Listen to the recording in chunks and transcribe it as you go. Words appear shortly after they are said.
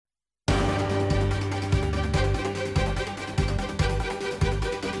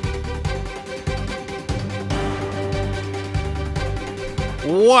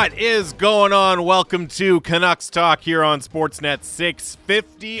What is going on? Welcome to Canucks Talk here on Sportsnet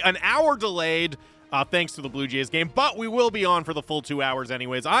 650. An hour delayed thanks to the Blue Jays game, but we will be on for the full 2 hours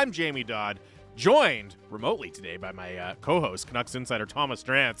anyways. I'm Jamie Dodd, joined remotely today by my co-host, Canucks insider Thomas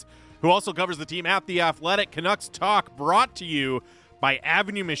Drance, who also covers the team at The Athletic. Canucks Talk brought to you by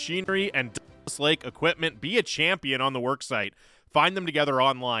Avenue Machinery and Douglas Lake Equipment. Be a champion on the worksite. Find them together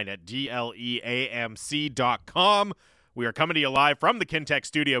online at dleamc.com. We are coming to you live from the Kintec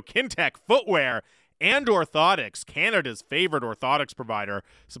studio. Kintec Footwear and Orthotics, Canada's favorite orthotics provider,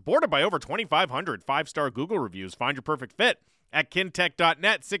 supported by over 2,500 five-star Google reviews. Find your perfect fit at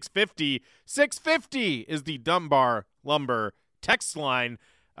kintec.net. 650 is the Dunbar Lumber text line.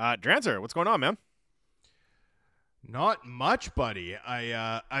 Drancer, what's going on, man? Not much, buddy.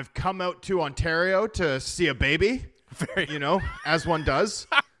 I've come out to Ontario to see a baby, as one does.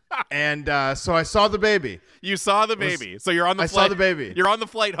 And so I saw the baby. You saw the baby. So you're on the flight. I saw the baby. You're on the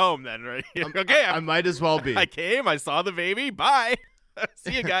flight home then, right? Okay. I might as well be. I came. I saw the baby. Bye.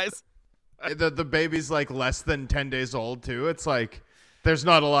 See you guys. The baby's like less than 10 days old too. It's like there's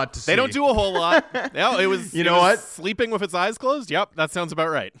not a lot to see. They don't do a whole lot. No, it was. Sleeping with its eyes closed. Yep, that sounds about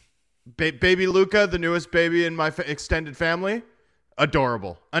right. Baby Luca, the newest baby in my extended family,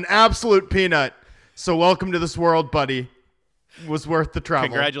 adorable, an absolute peanut. So welcome to this world, buddy. Was worth the travel.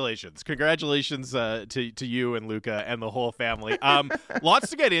 Congratulations to you and Luca and the whole family. Lots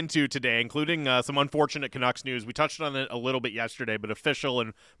to get into today, including some unfortunate Canucks news. We touched on it a little bit yesterday, but official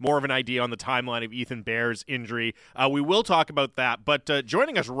and more of an idea on the timeline of Ethan Bear's injury. We will talk about that, but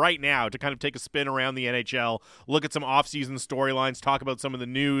joining us right now to kind of take a spin around the NHL, look at some offseason storylines, talk about some of the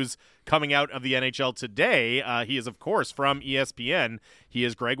news coming out of the NHL today. He is, of course, from ESPN. He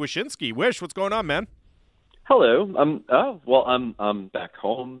is Greg Wyshynski. Wish, what's going on, man? Hello. I'm back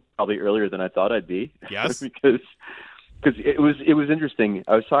home probably earlier than I thought I'd be. Yes. because it was interesting.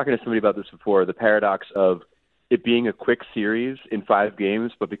 I was talking to somebody about this before, the paradox of it being a quick series in 5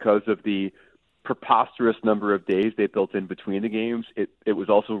 games, but because of the preposterous number of days they built in between the games, it was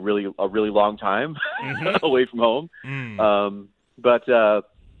also a really long time away from home. But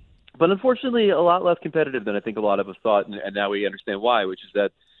unfortunately a lot less competitive than I think a lot of us thought, and now we understand why, which is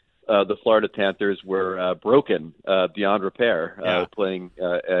that the Florida Panthers were broken beyond repair playing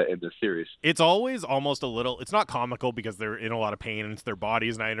in this series. It's always almost a little, it's not comical because they're in a lot of pain and it's their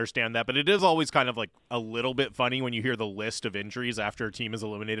bodies, and I understand that, but it is always kind of like a little bit funny when you hear the list of injuries after a team is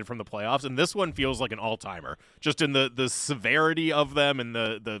eliminated from the playoffs, and this one feels like an all-timer, just in the severity of them and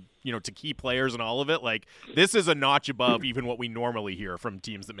the to key players and all of it. Like, this is a notch above even what we normally hear from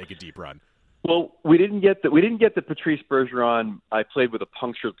teams that make a deep run. Well, we didn't get the Patrice Bergeron "I played with a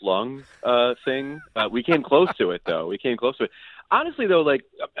punctured lung" thing. We came close to it, though. Honestly, though,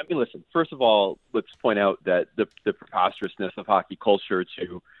 listen. First of all, let's point out that the preposterousness of hockey culture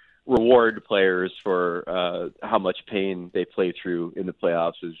to reward players for how much pain they play through in the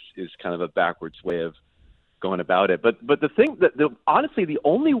playoffs is kind of a backwards way of going about it. But the thing honestly, the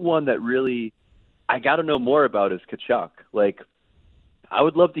only one that really I got to know more about is Tkachuk. I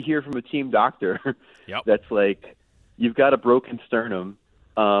would love to hear from a team doctor that's like, you've got a broken sternum.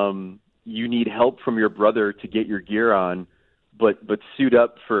 You need help from your brother to get your gear on, but suit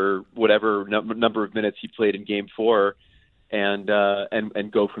up for whatever number of minutes he played in Game 4 and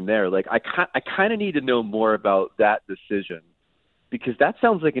go from there. I kind of need to know more about that decision, because that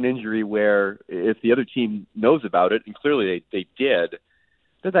sounds like an injury where if the other team knows about it, and clearly they did,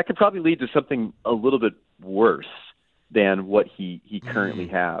 that could probably lead to something a little bit worse than what he currently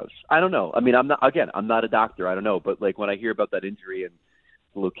has. I don't know. I mean, I'm not a doctor. I don't know. But when I hear about that injury and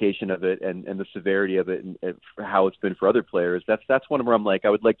the location of it and the severity of it and how it's been for other players, that's one where I'm like, I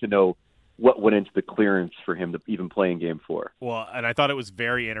would like to know what went into the clearance for him to even play in Game 4. Well, and I thought it was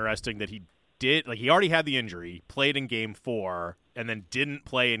very interesting that he did, he already had the injury, played in Game 4, and then didn't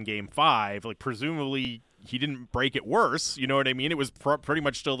play in Game 5. Presumably he didn't break it worse. You know what I mean? It was pretty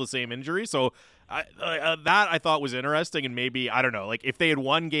much still the same injury. So that I thought was interesting, and maybe, I don't know, if they had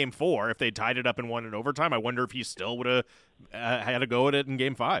won Game 4, if they tied it up and won in overtime, I wonder if he still would have had a go at it in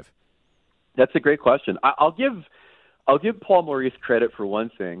Game 5. That's a great question. I'll give Paul Maurice credit for one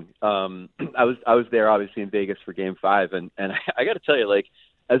thing. I was there obviously in Vegas for Game 5, and I got to tell you,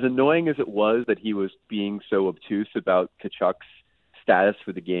 as annoying as it was that he was being so obtuse about Tkachuk's status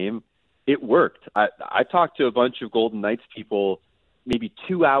for the game, it worked. I talked to a bunch of Golden Knights people maybe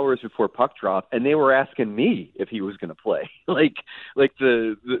 2 hours before puck drop, and they were asking me if he was going to play.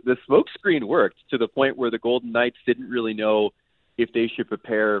 The smoke screen worked to the point where the Golden Knights didn't really know if they should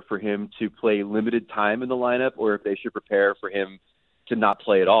prepare for him to play limited time in the lineup or if they should prepare for him to not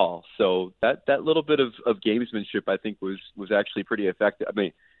play at all. So that little bit of gamesmanship, I think, was actually pretty effective. I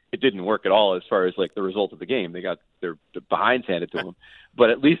mean, it didn't work at all as far as like the result of the game. They got their behinds handed to them, but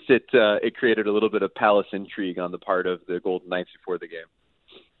at least it created a little bit of palace intrigue on the part of the Golden Knights before the game.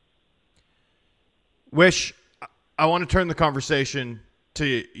 Wish, I want to turn the conversation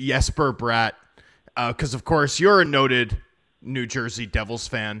to Jesper Bratt, because of course you're a noted New Jersey Devils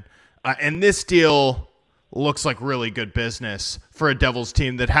fan, and this deal looks like really good business for a Devils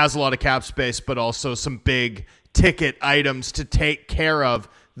team that has a lot of cap space, but also some big ticket items to take care of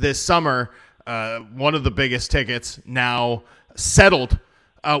this summer. One of the biggest tickets now settled.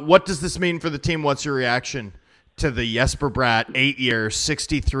 What does this mean for the team? What's your reaction to the Jesper Bratt 8-year,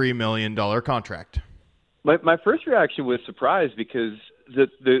 $63 million contract? My first reaction was surprise, because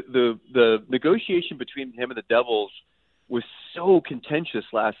the negotiation between him and the Devils was so contentious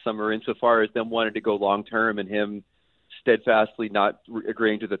last summer, insofar as them wanting to go long term and him steadfastly not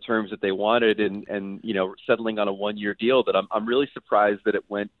agreeing to the terms that they wanted, and settling on a 1-year deal, that I'm really surprised that it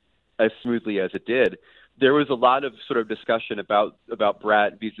went as smoothly as it did. There was a lot of sort of discussion about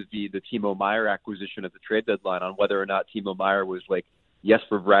Bratt vis-a-vis the Timo Meier acquisition at the trade deadline, on whether or not Timo Meier was like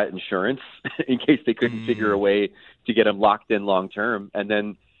Jesper Bratt insurance in case they couldn't figure a way to get him locked in long term. And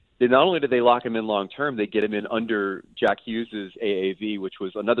then not only did they lock him in long term, they get him in under Jack Hughes's AAV, which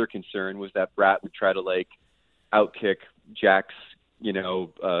was another concern, was that Bratt would try to like outkick Jack's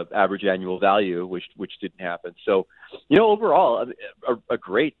average annual value, which didn't happen. So overall a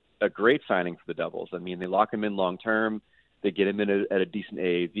great signing for the Devils. I mean, they lock him in long term. They get him in at a decent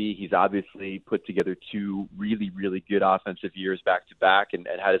AAV. He's obviously put together 2 really, really good offensive years back to back, and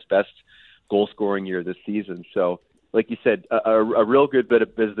had his best goal scoring year this season. So, like you said, a real good bit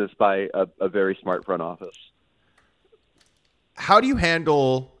of business by a very smart front office. How do you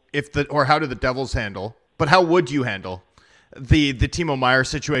handle how do the Devils handle? But how would you handle the Timo Meier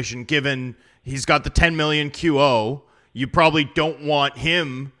situation? Given he's got the $10 million QO, you probably don't want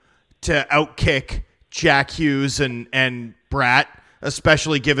him to outkick Jack Hughes and Bratt,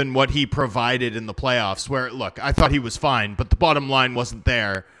 especially given what he provided in the playoffs, where, look, I thought he was fine, but the bottom line wasn't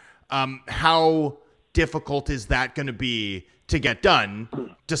there. How difficult is that going to be to get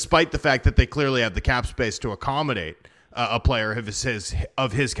done, despite the fact that they clearly have the cap space to accommodate a player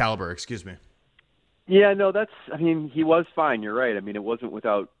of his caliber? Excuse me. Yeah, no, he was fine. You're right. I mean, it wasn't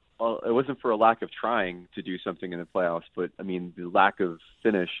for a lack of trying to do something in the playoffs, but I mean, the lack of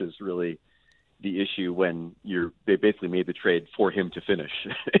finish is really the issue when they basically made the trade for him to finish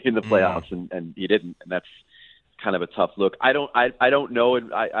in the playoffs, and he didn't, and that's kind of a tough look. I don't know,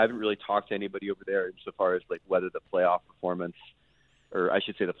 and I haven't really talked to anybody over there insofar as like whether the playoff performance, or I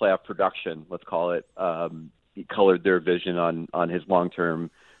should say the playoff production, let's call it, colored their vision on his long-term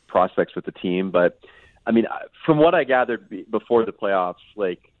prospects with the team. But I mean, from what I gathered before the playoffs,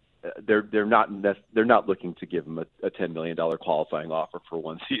 like they're not looking to give him a $10 million qualifying offer for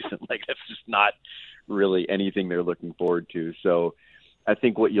one season. Like, that's just not really anything they're looking forward to. So I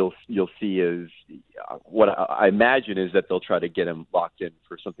think what you'll see is, what I imagine is that they'll try to get him locked in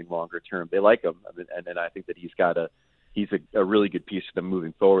for something longer term. They like him, and I think that he's a really good piece for them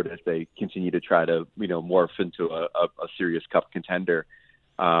moving forward as they continue to try to morph into a serious cup contender.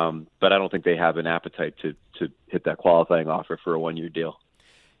 But I don't think they have an appetite to hit that qualifying offer for a 1-year deal.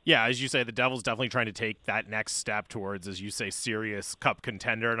 Yeah, as you say, the Devils definitely trying to take that next step towards, as you say, serious cup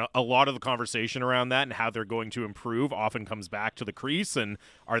contender. And a lot of the conversation around that and how they're going to improve often comes back to the crease. And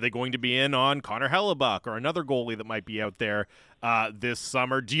are they going to be in on Connor Hellebuck or another goalie that might be out there this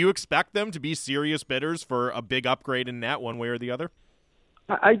summer? Do you expect them to be serious bidders for a big upgrade in net one way or the other?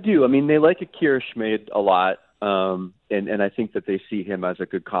 I do. I mean, they like Akira Schmid a lot, and I think that they see him as a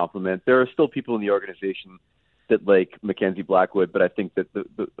good compliment. There are still people in the organization that like Mackenzie Blackwood, but I think that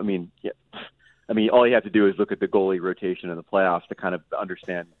all you have to do is look at the goalie rotation in the playoffs to kind of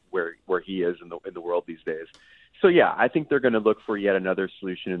understand where he is in the world these days. So yeah, I think they're going to look for yet another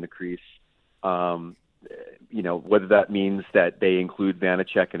solution in the crease. Whether that means that they include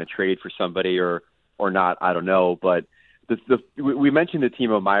Vanacek in a trade for somebody or not, I don't know. But we mentioned the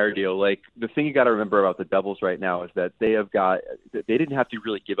Timo Meier deal. Like, the thing you got to remember about the Devils right now is that they didn't have to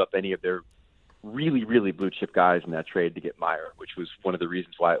really give up any of their really, really blue chip guys in that trade to get Meier, which was one of the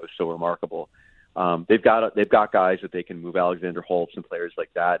reasons why it was so remarkable. They've got guys that they can move, Alexander Holtz and players like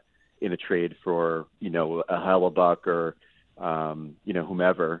that, in a trade for a Hellebuck or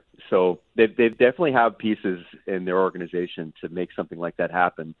whomever. So they definitely have pieces in their organization to make something like that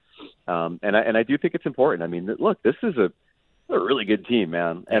happen. And I do think it's important. I mean, look, this is a really good team,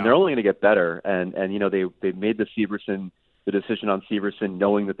 man, and they're only going to get better. And they made the Severson the decision on Severson,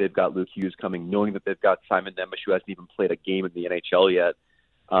 knowing that they've got Luke Hughes coming, knowing that they've got Simon Nemeth, who hasn't even played a game in the NHL yet.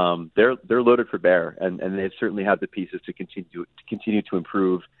 They're loaded for bear, and they certainly have the pieces to continue to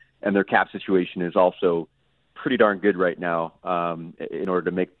improve. And their cap situation is also pretty darn good right now in order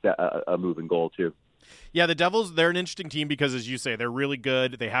to make a move in goal too. Yeah, the Devils, they're an interesting team because, as you say, they're really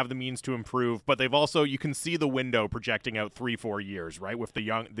good. They have the means to improve, but they've also, you can see the window projecting out 3-4 years, right, with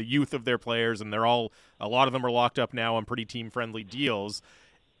the youth of their players, and a lot of them are locked up now on pretty team-friendly deals.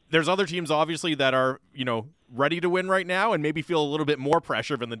 There's other teams, obviously, that are, ready to win right now and maybe feel a little bit more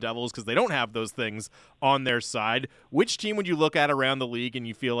pressure than the Devils because they don't have those things on their side. Which team would you look at around the league and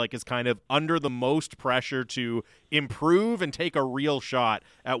you feel like is kind of under the most pressure to improve and take a real shot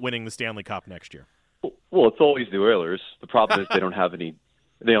at winning the Stanley Cup next year? Well, it's always the Oilers. The problem is they don't have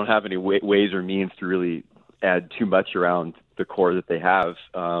any ways or means to really add too much around the core that they have.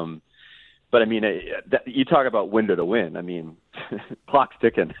 But I mean, you talk about window to win. I mean, clock's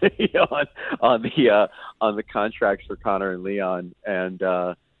ticking on the contracts for Connor and Leon, and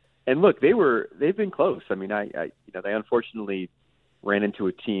look, they've been close. I mean, they unfortunately ran into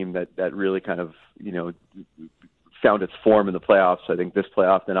a team that really kind of found its form in the playoffs. I think this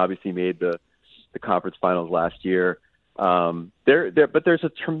playoff, then obviously made the conference finals last year. But there's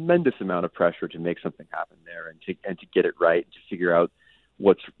a tremendous amount of pressure to make something happen there and to get it right, to figure out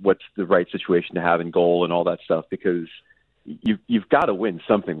what's the right situation to have in goal and all that stuff, because you've got to win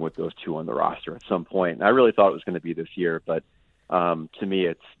something with those two on the roster at some point. And I really thought it was going to be this year, but to me,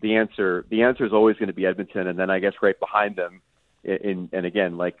 it's the answer. The answer is always going to be Edmonton, and then I guess right behind them, and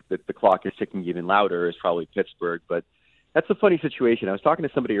again, like the clock is ticking even louder, is probably Pittsburgh. But that's a funny situation. I was talking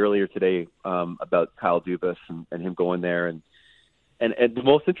to somebody earlier today about Kyle Dubas and him going there, and the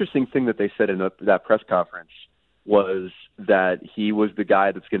most interesting thing that they said in that press conference was that he was the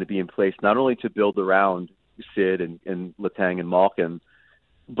guy that's going to be in place not only to build around Sid and Letang and Malkin,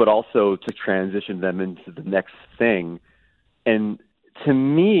 but also to transition them into the next thing. And to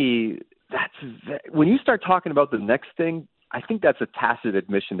me, when you start talking about the next thing, I think that's a tacit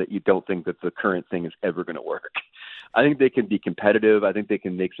admission that you don't think that the current thing is ever going to work. I think they can be competitive. I think they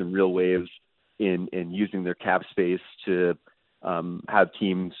can make some real waves in using their cap space to have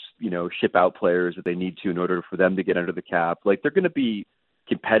teams, ship out players that they need to in order for them to get under the cap. Like, they're going to be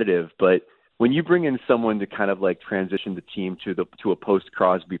competitive, but when you bring in someone to kind of like transition the team to a post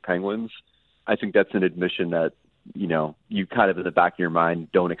Crosby Penguins, I think that's an admission that, you kind of in the back of your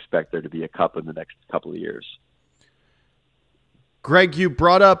mind don't expect there to be a cup in the next couple of years. Greg, you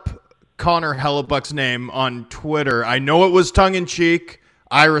brought up Connor Hellebuck's name on Twitter. I know it was tongue-in-cheek.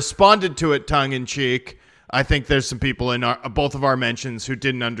 I responded to it tongue-in-cheek. I think there's some people in both of our mentions who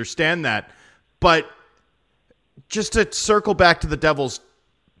didn't understand that. But just to circle back to the Devils,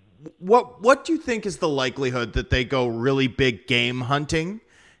 what do you think is the likelihood that they go really big game hunting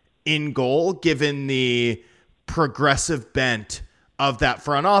in goal, given the progressive bent of that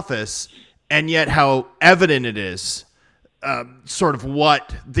front office, and yet how evident it is sort of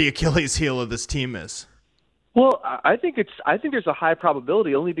what the Achilles heel of this team is? Well, I think there's a high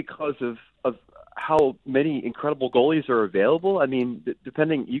probability only because of how many incredible goalies are available. I mean,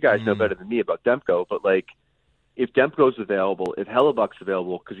 depending, you guys know better than me about Demko, but like, if Demko's available, if Hellebuck's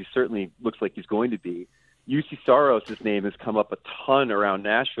available, because he certainly looks like he's going to be, UC Saros' name has come up a ton around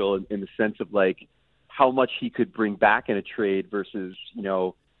Nashville in the sense of like how much he could bring back in a trade versus,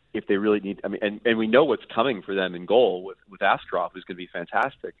 if they really need. I mean, and we know what's coming for them in goal with Astroff, who's going to be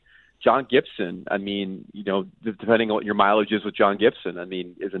fantastic. John Gibson, I mean, depending on what your mileage is with John Gibson, I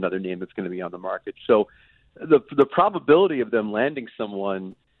mean, is another name that's going to be on the market. So the probability of them landing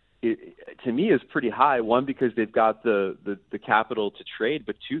someone, to me, is pretty high. One, because they've got the capital to trade,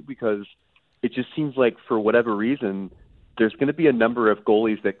 but two, because it just seems like for whatever reason, there's going to be a number of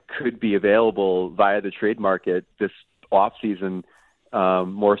goalies that could be available via the trade market this offseason,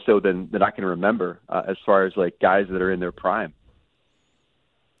 more so than I can remember, as far as like guys that are in their prime.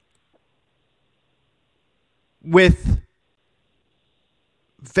 With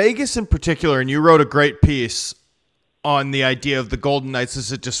Vegas in particular, and you wrote a great piece on the idea of the Golden Knights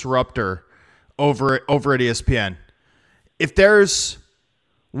as a disruptor over at ESPN. If there's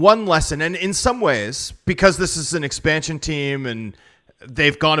one lesson, and in some ways, because this is an expansion team and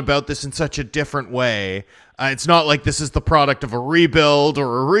they've gone about this in such a different way, it's not like this is the product of a rebuild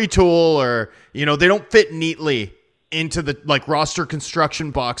or a retool, or, they don't fit neatly into the like roster construction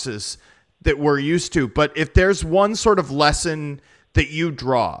boxes that we're used to. But if there's one sort of lesson that you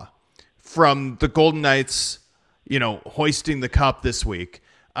draw from the Golden Knights, hoisting the cup this week,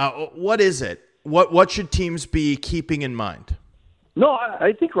 what is it? What should teams be keeping in mind? No,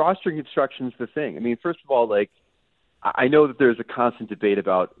 I think roster construction is the thing. I mean, first of all, like, I know that there's a constant debate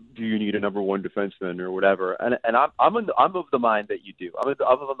about do you need a number one defenseman or whatever, and I'm of the mind that you do. I'm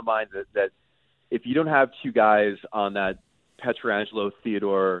of the mind that if you don't have two guys on that Pietrangelo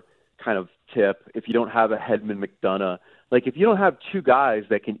Theodore kind of tip, if you don't have a Hedman McDonough, like if you don't have two guys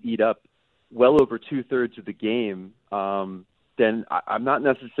that can eat up well over 2/3 of the game, then I'm not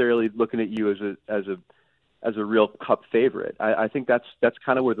necessarily looking at you as a real cup favorite. I think that's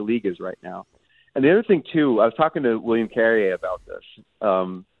kind of where the league is right now. And the other thing, too, I was talking to William Carrier about this.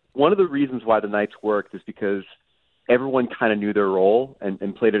 One of the reasons why the Knights worked is because everyone kind of knew their role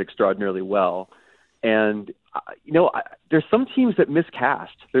and played it extraordinarily well. And, there's some teams that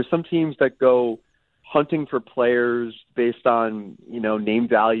miscast. There's some teams that go hunting for players based on, name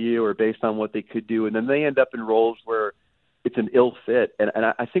value or based on what they could do. And then they end up in roles where it's an ill fit. And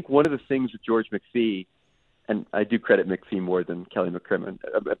I think one of the things with George McPhee, and I do credit McPhee more than Kelly McCrimmon.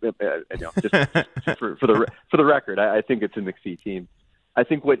 Just for the record, I think it's a McPhee team. I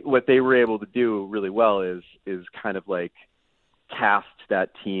think what they were able to do really well is kind of like cast that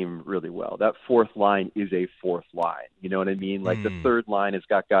team really well. That fourth line is a fourth line. You know what I mean? Like the third line has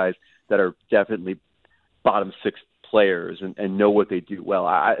got guys that are definitely bottom six players and know what they do well.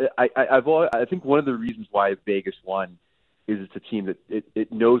 I think one of the reasons why Vegas won is it's a team that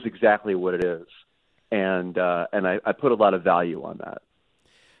it knows exactly what it is. And I put a lot of value on that.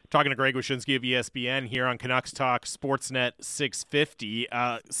 Talking to Greg Wyshynski of ESPN here on Canucks Talk Sportsnet 650.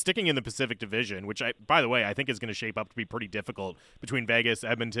 Sticking in the Pacific Division, which, by the way, I think is going to shape up to be pretty difficult between Vegas,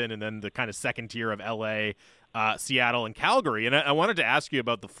 Edmonton, and then the kind of second tier of LA, Seattle, and Calgary. And I wanted to ask you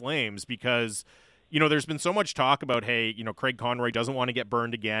about the Flames because, there's been so much talk about, hey, Craig Conroy doesn't want to get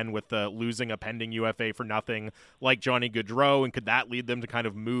burned again with losing a pending UFA for nothing like Johnny Gaudreau, and could that lead them to kind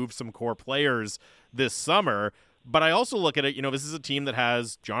of move some core players this summer? But I also look at it, this is a team that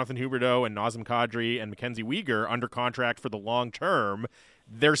has Jonathan Huberdeau and Nazem Kadri and Mackenzie Weegar under contract for the long term.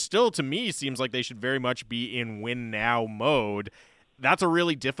 They're still, to me, seems like they should very much be in win-now mode. That's a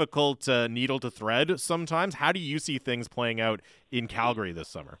really difficult needle to thread sometimes. How do you see things playing out in Calgary this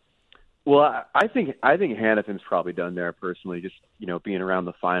summer? Well, I think Hannifin's probably done there personally. Just being around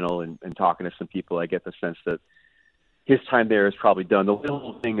the final and talking to some people, I get the sense that his time there is probably done. The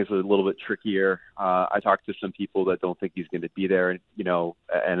little thing is a little bit trickier. I talked to some people that don't think he's going to be there, and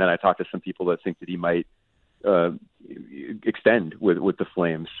then I talked to some people that think that he might extend with the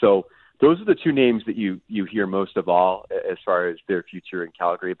Flames. So those are the two names that you hear most of all as far as their future in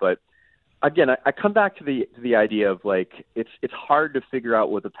Calgary. But again, I come back to the idea of like it's hard to figure out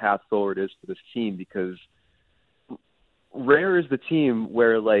what the path forward is for this team because rare is the team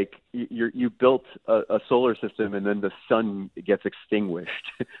where like you built a solar system and then the sun gets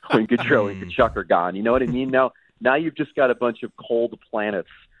extinguished when Gaudreau and Tkachuk are gone. You know what I mean? Now you've just got a bunch of cold planets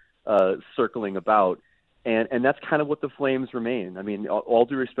circling about, and that's kind of what the Flames remain. I mean, all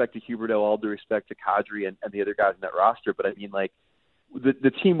due respect to Huberdeau, all due respect to Kadri and the other guys in that roster, but I mean, like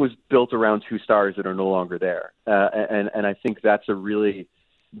the team was built around two stars that are no longer there, and I think that's a really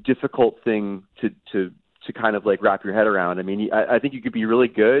difficult thing to kind of like wrap your head around. I mean, I think you could be really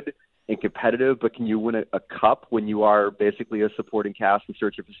good and competitive, but can you win a cup when you are basically a supporting cast in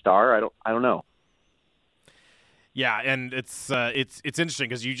search of a star? I don't know. Yeah, and it's interesting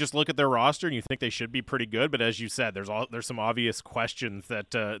because you just look at their roster and you think they should be pretty good, but as you said, there's some obvious questions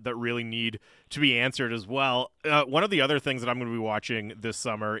that really need to be answered as well. One of the other things that I'm going to be watching this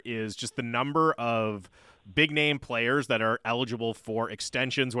summer is just the number of big name players that are eligible for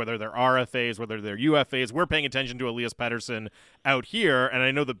extensions, whether they're RFAs, whether they're UFAs. We're paying attention to Elias Pettersson out here, and I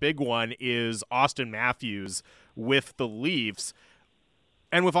know the big one is Austin Matthews with the Leafs.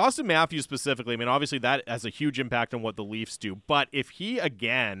 And with Austin Matthews specifically, I mean, obviously that has a huge impact on what the Leafs do. But if he,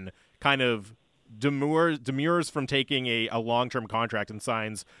 again, kind of demurs from taking a long-term contract and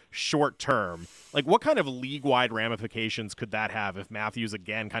signs short-term, like what kind of league-wide ramifications could that have if Matthews,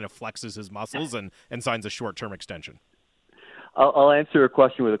 again, kind of flexes his muscles and signs a short-term extension? I'll answer a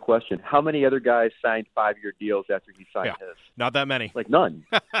question with a question. How many other guys signed 5-year deals after he signed his? Not that many. Like none.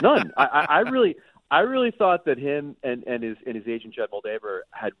 None. I really thought that him and his agent Jed Moldaver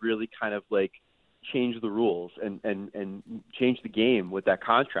had really kind of like changed the rules and changed the game with that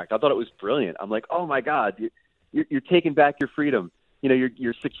contract. I thought it was brilliant. I'm like, oh my God, you're taking back your freedom.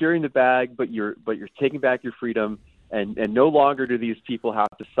 You're securing the bag, but you're taking back your freedom, and no longer do these people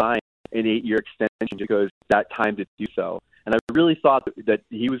have to sign an 8-year extension because that time to do so. And I really thought that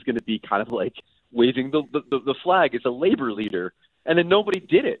he was going to be kind of like waving the flag as a labor leader. And then nobody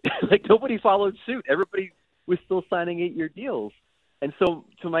did it. Like nobody followed suit. Everybody was still signing 8-year deals. And so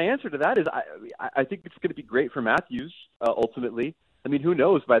my answer to that is I think it's going to be great for Matthews ultimately. I mean, who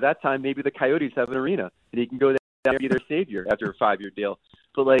knows? By that time, maybe the Coyotes have an arena and he can go there be their savior after a 5-year deal.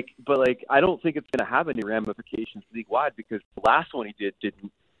 But like, I don't think it's going to have any ramifications league wide because the last one he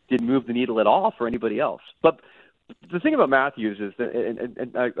didn't move the needle at all for anybody else. But the thing about Matthews is that,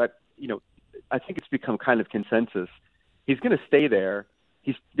 and I think it's become kind of consensus. He's going to stay there.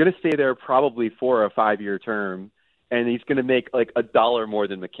 He's going to stay there probably for a 5-year term, and he's going to make like $1 more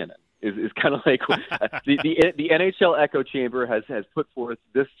than McKinnon. Is kind of like the NHL echo chamber has put forth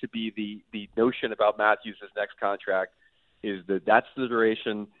this to be the notion about Matthews' next contract is that's the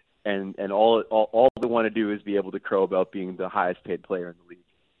duration, and all they want to do is be able to crow about being the highest paid player in the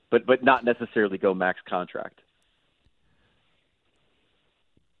league, but not necessarily go max contract.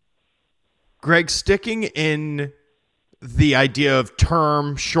 Greg, sticking in the idea of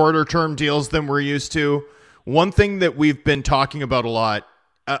shorter term deals than we're used to, one thing that we've been talking about a lot,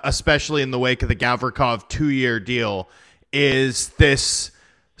 especially in the wake of the Gavrikov 2-year deal, is this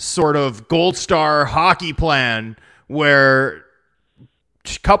sort of gold star hockey plan where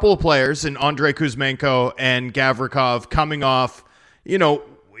a couple of players, in Andrei Kuzmenko and Gavrikov, coming off,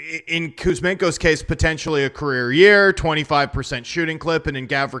 in Kuzmenko's case, potentially a career year, 25% shooting clip, and in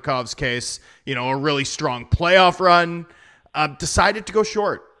Gavrikov's case, a really strong playoff run, decided to go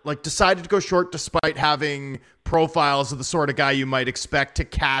short. Decided to go short despite having profiles of the sort of guy you might expect to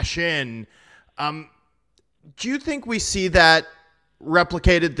cash in. Do you think we see that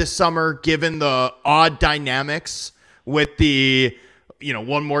replicated this summer, given the odd dynamics with the,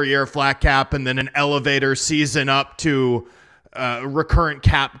 one more year of flat cap and then an elevator season up to recurrent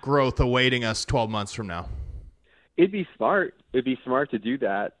cap growth awaiting us 12 months from now? It'd be smart. It'd be smart to do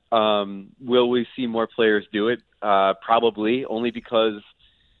that. Will we see more players do it? Probably, only because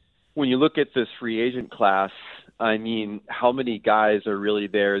when you look at this free agent class, I mean, how many guys are really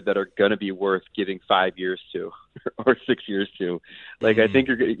there that are going to be worth giving 5 years to or 6 years to? I think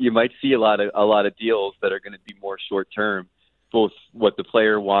you might see a lot of deals that are going to be more short term, both what the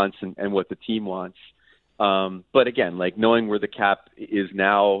player wants and what the team wants. But again, knowing where the cap is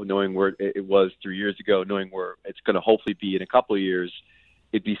now, knowing where it was 3 years ago, knowing where it's going to hopefully be in a couple of years,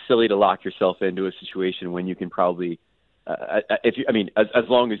 it'd be silly to lock yourself into a situation when you can probably, as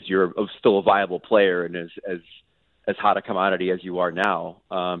long as you're still a viable player and as hot a commodity as you are now,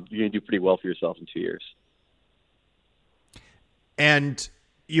 you're going to do pretty well for yourself in 2 years. And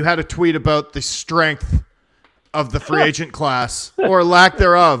you had a tweet about the strength of the free agent class, or lack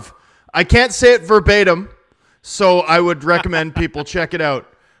thereof. I can't say it verbatim, so I would recommend people check it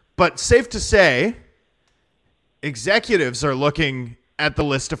out. But safe to say, executives are looking at the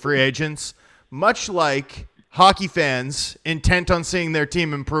list of free agents, much like hockey fans intent on seeing their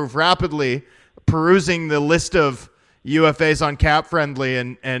team improve rapidly, perusing the list of UFAs on Cap Friendly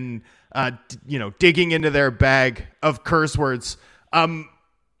and digging into their bag of curse words.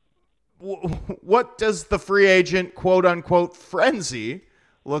 What does the free agent quote unquote frenzy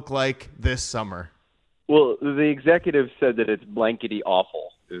look like this summer? Well, the executive said that it's blankety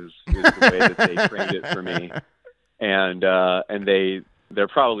awful is the way that they framed it for me, and they're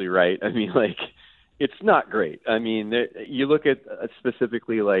probably right. I mean, it's not great. I mean, you look at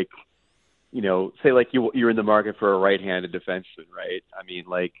specifically say you're in the market for a right-handed defenseman, right? I mean,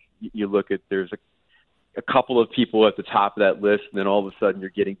 you look at there's a couple of people at the top of that list, and then all of a sudden you're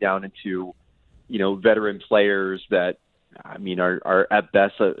getting down into veteran players that, I mean, are at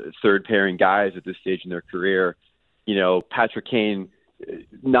best third pairing guys at this stage in their career. Patrick Kane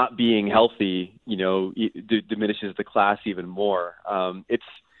not being healthy, diminishes the class even more.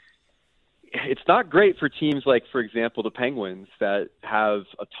 It's not great for teams like, for example, the Penguins that have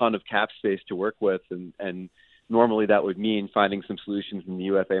a ton of cap space to work with, and normally that would mean finding some solutions in the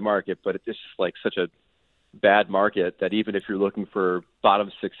UFA market, but it's just such a bad market that even if you're looking for bottom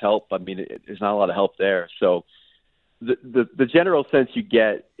six help, I mean, there's not a lot of help there. So the general sense you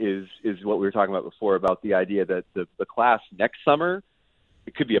get is what we were talking about before, about the idea that the class next summer,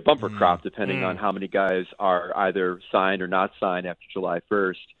 it could be a bumper crop depending on how many guys are either signed or not signed after July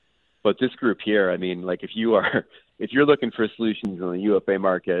 1st. But this group here, I mean, if you're looking for solutions in the UFA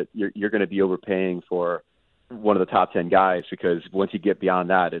market, you're going to be overpaying for one of the top 10 guys, because once you get beyond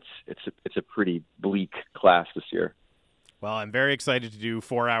that, it's a pretty bleak class this year. Well, I'm very excited to do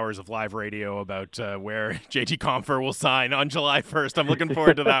 4 hours of live radio about where JT Compher will sign on July 1st. I'm looking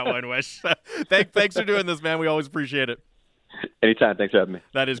forward to that one, Wish. Thanks for doing this, man. We always appreciate it. Anytime. Thanks for having me.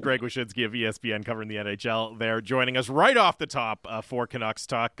 That is Greg Wyshynski of ESPN covering the NHL there, joining us right off the top for Canucks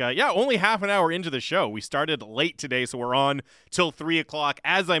Talk. Only half an hour into the show. We started late today, so we're on till 3 o'clock.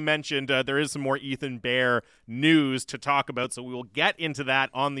 As I mentioned, there is some more Ethan Bear news to talk about, so we will get into that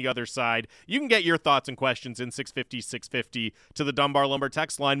on the other side. You can get your thoughts and questions in 650-650 to the Dunbar Lumber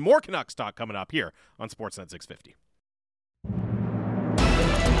text line. More Canucks Talk coming up here on Sportsnet 650.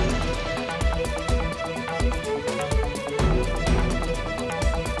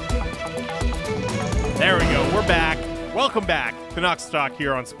 There we go. We're back. Welcome back. Canucks Talk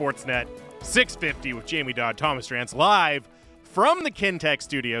here on Sportsnet 650 with Jamie Dodd, Thomas Drance, live from the Kintech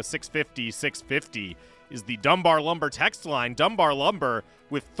studio. 650 is the Dunbar Lumber text line. Dunbar Lumber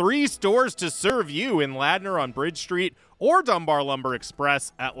with 3 stores to serve you in Ladner on Bridge Street, or Dunbar Lumber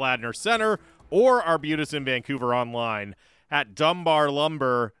Express at Ladner Center, or Arbutus in Vancouver online at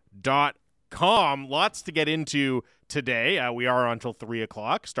dunbarlumber.com. Lots to get into today. We are on until 3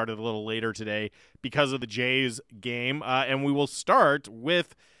 o'clock. Started a little later today because of the Jays game. And we will start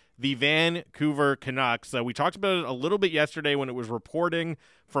with the Vancouver Canucks. We talked about it a little bit yesterday when it was reporting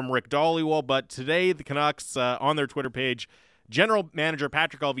from Rick Dhaliwal, but today the Canucks, on their Twitter page, General Manager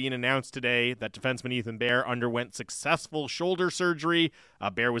Patrick Allvin announced today that defenseman Ethan Bear underwent successful shoulder surgery.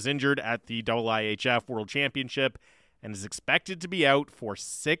 Bear was injured at the IIHF World Championship and is expected to be out for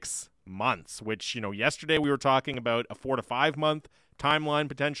 6 months, which, yesterday we were talking about a 4 to 5 month timeline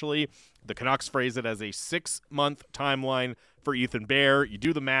potentially. The Canucks phrase it as a 6-month timeline for Ethan Bear. You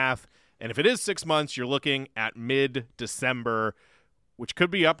do the math, and if it is 6 months, you're looking at mid-December, which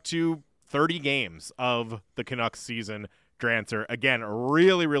could be up to 30 games of the Canucks season. Drancer, again, a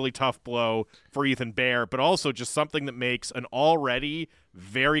really, really tough blow for Ethan Bear, but also just something that makes an already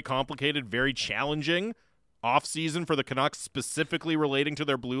very complicated, very challenging offseason for the Canucks, specifically relating to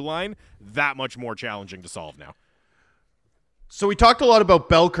their blue line, that much more challenging to solve now. So we talked a lot about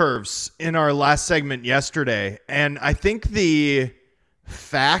bell curves in our last segment yesterday, and I think the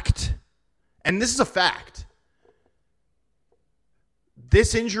fact, and this is a fact,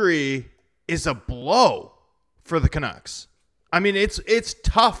 this injury is a blow for the Canucks. I mean, it's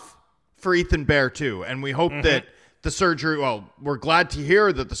tough for Ethan Bear too, and we hope that the surgery, we're glad to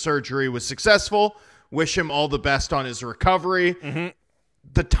hear that the surgery was successful. Wish him all the best on his recovery.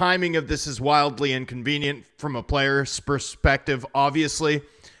 The timing of this is wildly inconvenient from a player's perspective, obviously.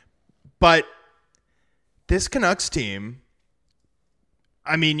 But this Canucks team,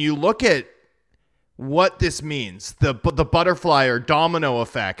 I mean, you look at what this means, the butterfly or domino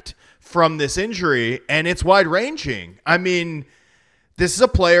effect from this injury, and it's wide-ranging. I mean, this is a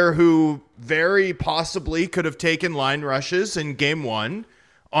player who very possibly could have taken line rushes in Game 1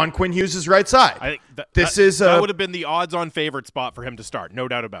 on Quinn Hughes' right side. I think that would have been the odds-on favorite spot for him to start, no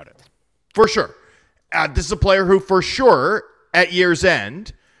doubt about it. For sure. This is a player who, for sure, at year's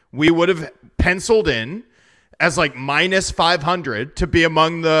end, we would have penciled in as like minus 500 to be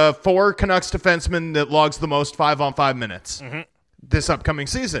among the 4 Canucks defensemen that logs the most 5-on-5 minutes this upcoming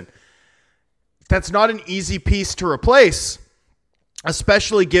season. That's not an easy piece to replace,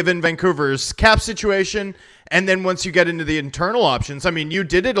 especially given Vancouver's cap situation. And then once you get into the internal options, I mean, you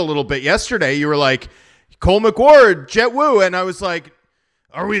did it a little bit yesterday. You were like, Cole McWard, Jet Wu. And I was like,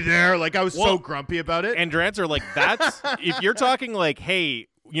 are we there? Like, I was so grumpy about it. And Drance are like, that's, if you're talking like, hey,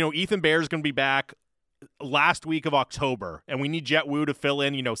 Ethan Bear's going to be back last week of October, and we need Jet Wu to fill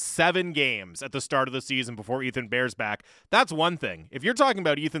in, 7 games at the start of the season before Ethan Bear's back. That's one thing. If you're talking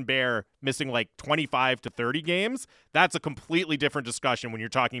about Ethan Bear missing like 25 to 30 games, that's a completely different discussion when you're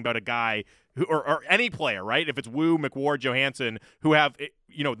talking about a guy who, or any player, right? If it's Wu, McWard, Johansson, who have,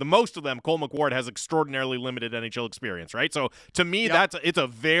 the most of them, Cole McWard has extraordinarily limited NHL experience, right? So to me, it's a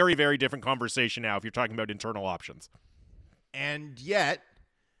very, very different conversation now if you're talking about internal options. And yet,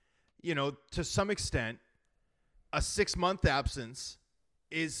 to some extent, a 6-month absence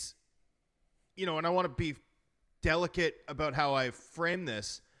is, and I want to be delicate about how I frame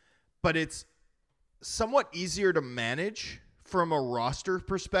this, but it's somewhat easier to manage from a roster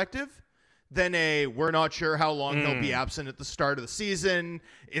perspective than we're not sure how long he'll be absent at the start of the season.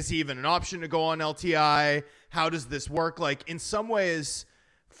 Is he even an option to go on LTI? How does this work? Like, in some ways,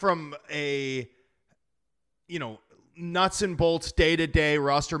 from a, nuts and bolts day-to-day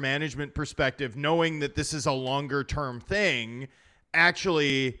roster management perspective, knowing that this is a longer-term thing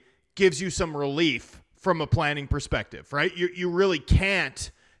actually gives you some relief from a planning perspective, right? You really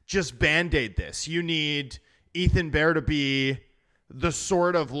can't just Band-Aid this. You need Ethan Bear to be the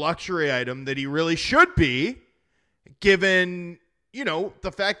sort of luxury item that he really should be, given,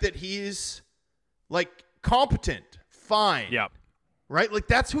 the fact that he's like competent, fine. Yep. Right? Like,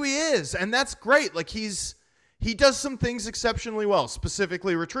 that's who he is, and that's great. Like, he's he does some things exceptionally well,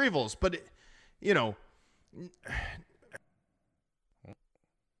 specifically retrievals. But,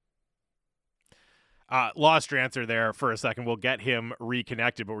 Lost your answer there for a second. We'll get him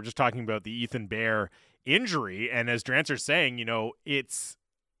reconnected, but we're just talking about the Ethan Bear injury. And as Drancer's saying, it's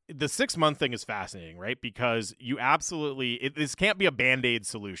the 6-month thing is fascinating, right? Because you absolutely, this can't be a Band-Aid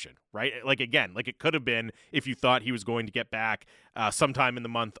solution, right? Like, again, like it could have been if you thought he was going to get back sometime in the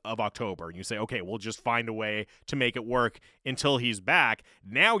month of October, and you say, okay, we'll just find a way to make it work until he's back.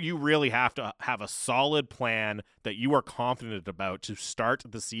 Now you really have to have a solid plan that you are confident about to start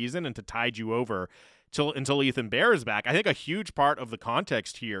the season and to tide you over until Ethan Bear is back. I think a huge part of the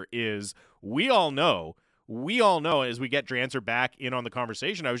context here is we all know as we get Drancer back in on the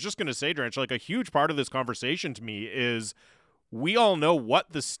conversation. I was just going to say, Drancer, like a huge part of this conversation to me is we all know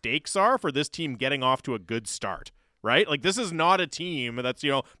what the stakes are for this team getting off to a good start, right? Like this is not a team that's,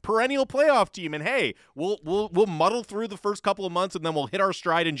 perennial playoff team. And hey, we'll muddle through the first couple of months and then we'll hit our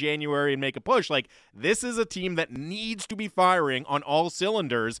stride in January and make a push. Like this is a team that needs to be firing on all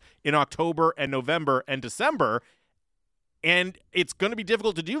cylinders in October and November and December. And it's going to be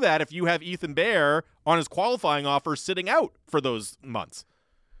difficult to do that if you have Ethan Bear on his qualifying offer sitting out for those months.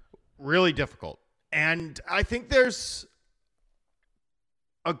 Really difficult. And I think there's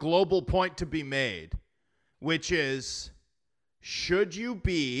a global point to be made, which is, should you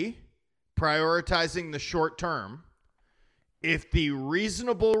be prioritizing the short term if the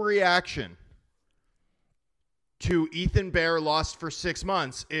reasonable reaction to Ethan Bear lost for 6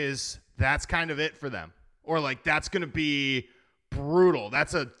 months is that's kind of it for them? Or like, that's going to be brutal.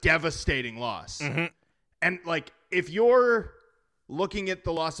 That's a devastating loss. Mm-hmm. And like, if you're looking at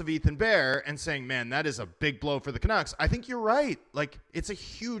the loss of Ethan Bear and saying, man, that is a big blow for the Canucks, I think you're right. Like, it's a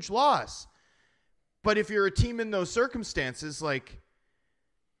huge loss. But if you're a team in those circumstances, like,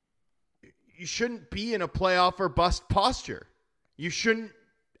 you shouldn't be in a playoff or bust posture. You shouldn't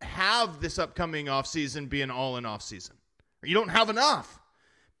have this upcoming offseason be an all-in offseason. You don't have enough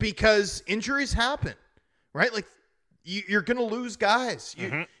because injuries happen. Right? Like, you're going to lose guys.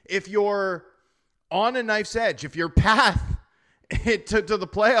 If you're on a knife's edge, if your path to the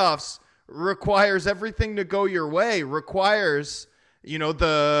playoffs requires everything to go your way, requires,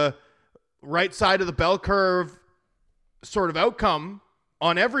 the right side of the bell curve sort of outcome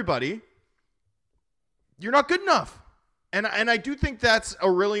on everybody, you're not good enough. And I do think that's a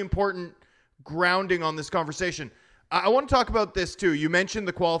really important grounding on this conversation. I want to talk about this, too. You mentioned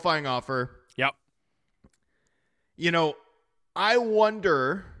the qualifying offer. Yep. I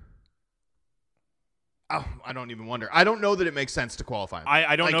wonder. Oh, I don't even wonder. I don't know that it makes sense to qualify him.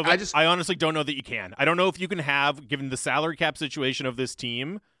 I don't know. I honestly don't know that you can. I don't know if you can have, given the salary cap situation of this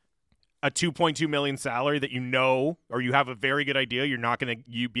team, a $2.2 million salary that or you have a very good idea you're not going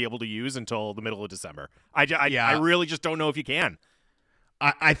to be able to use until the middle of December. I really just don't know if you can.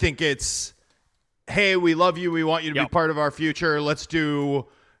 I think it's, hey, we love you. We want you to be part of our future. Let's do.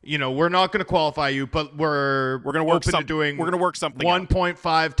 We're not going to qualify you, but we're going to work doing. We're going to work something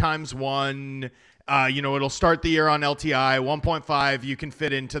 1.5 times 1. It'll start the year on LTI 1.5. You can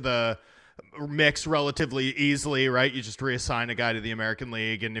fit into the mix relatively easily, right? You just reassign a guy to the American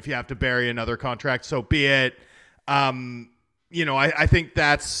League, and if you have to bury another contract, so be it. I think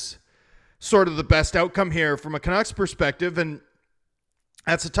that's sort of the best outcome here from a Canucks perspective, and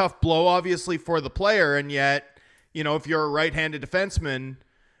that's a tough blow, obviously, for the player. And yet, if you're a right-handed defenseman,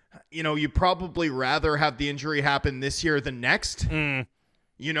 you probably rather have the injury happen this year than next.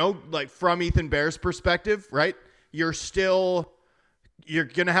 Like from Ethan Bear's perspective, right? You're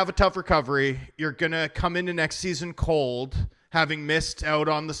going to have a tough recovery. You're going to come into next season cold, having missed out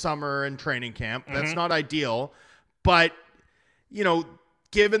on the summer and training camp. That's not ideal. But,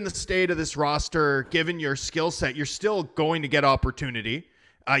 given the state of this roster, given your skill set, you're still going to get opportunity.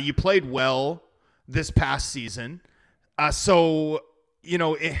 You played well this past season. I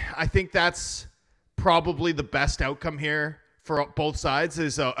think that's probably the best outcome here for both sides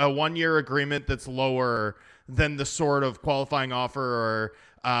is a 1-year agreement that's lower than the sort of qualifying offer or,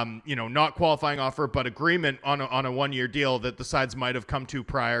 not qualifying offer, but agreement on a 1-year deal that the sides might have come to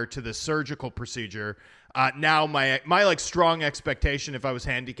prior to the surgical procedure. Now my strong expectation, if I was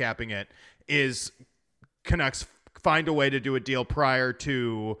handicapping it, is Canucks find a way to do a deal prior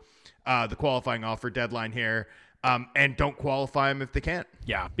to the qualifying offer deadline here. And don't qualify them if they can't.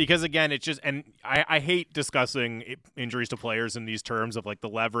 Yeah, because again, it's just, and I hate discussing injuries to players in these terms of like the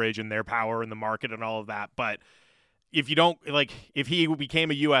leverage and their power in the market and all of that. But if you don't, if he became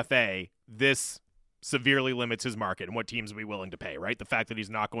a UFA, this severely limits his market and what teams will be willing to pay, right? The fact that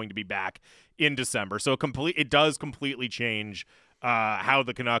he's not going to be back in December. So it does completely change how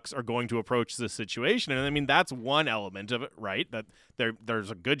the Canucks are going to approach this situation. And I mean, that's one element of it, right? That there's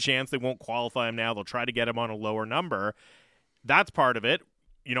a good chance they won't qualify him now. They'll try to get him on a lower number. That's part of it.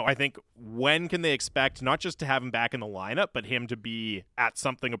 I think when can they expect not just to have him back in the lineup, but him to be at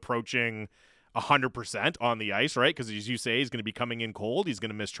something approaching 100% on the ice, right? Because as you say, he's going to be coming in cold. He's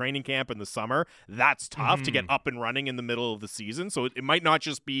going to miss training camp in the summer. That's tough to get up and running in the middle of the season. So it might not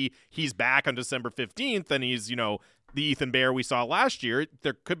just be he's back on December 15th and he's, the Ethan Bear we saw last year.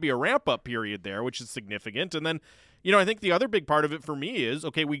 There could be a ramp-up period there, which is significant. And then, I think the other big part of it for me is,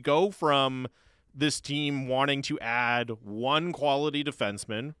 okay, we go from this team wanting to add one quality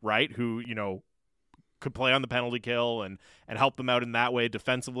defenseman, right, who, could play on the penalty kill and help them out in that way,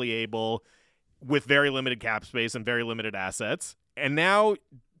 defensively able, with very limited cap space and very limited assets. And now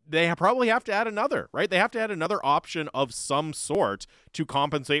they probably have to add another, right? They have to add another option of some sort to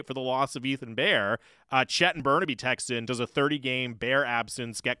compensate for the loss of Ethan Bear. Chet and Burnaby text in, does a 30-game Bear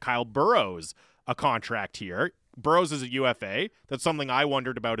absence get Kyle Burrows a contract here? Burrows is a UFA. That's something I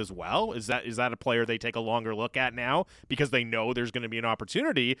wondered about as well. Is that a player they take a longer look at now because they know there's going to be an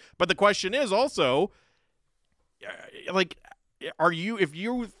opportunity? But the question is also, if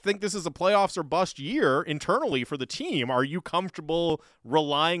you think this is a playoffs or bust year internally for the team, are you comfortable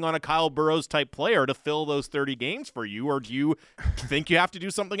relying on a Kyle Burrows type player to fill those 30 games for you, or do you think you have to do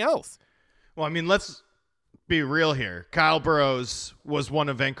something else? Well, I mean, let's be real here. Kyle Burrows was one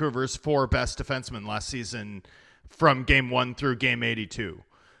of Vancouver's 4 best defensemen last season from game 1 through game 82.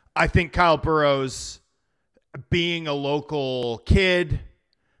 I think Kyle Burrows, being a local kid,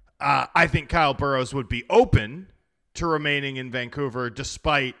 I think Kyle Burrows would be open to remaining in Vancouver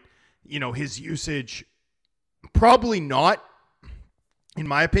despite, his usage probably not, in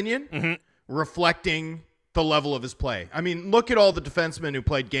my opinion, reflecting the level of his play. I mean, look at all the defensemen who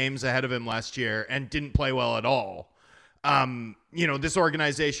played games ahead of him last year and didn't play well at all. This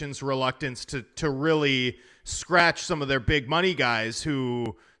organization's reluctance to really scratch some of their big money guys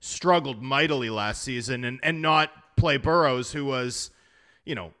who struggled mightily last season and not play Burrows, who was,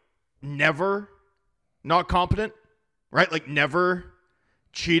 never not competent, right? Like never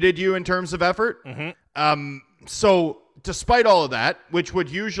cheated you in terms of effort. So despite all of that, which would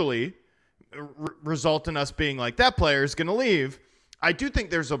usually result in us being like, that player is going to leave, I do think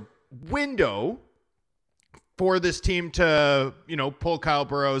there's a window for this team to, pull Kyle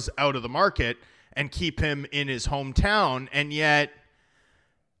Burrows out of the market and keep him in his hometown. And yet,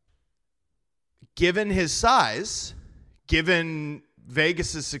 given his size, given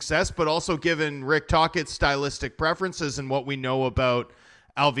Vegas's success, but also given Rick Tockett's stylistic preferences and what we know about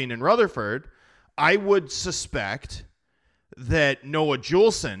Alvin and Rutherford, I would suspect that Noah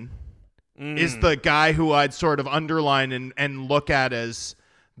Juleson is the guy who I'd sort of underline and look at as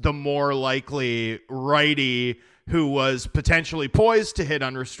the more likely righty who was potentially poised to hit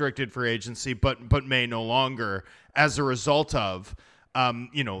unrestricted free agency, but may no longer as a result of,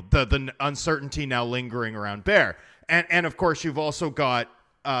 the uncertainty now lingering around Bear. And of course, you've also got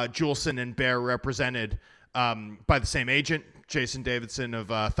Juleson and Bear represented by the same agent, Jason Davidson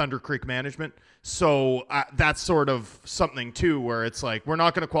of Thunder Creek Management. So that's sort of something, too, where it's like, we're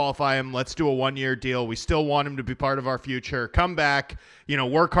not going to qualify him. Let's do a 1-year deal. We still want him to be part of our future. Come back,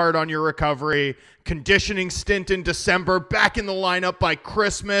 work hard on your recovery. Conditioning stint in December, back in the lineup by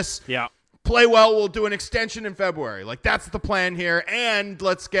Christmas. Yeah. Play well, we'll do an extension in February. Like, that's the plan here. And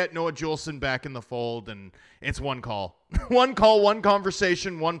let's get Noah Juleson back in the fold. And it's one call. One call, one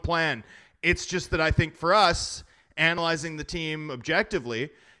conversation, one plan. It's just that I think for us, analyzing the team objectively,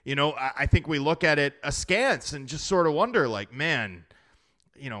 I think we look at it askance and just sort of wonder, like, man,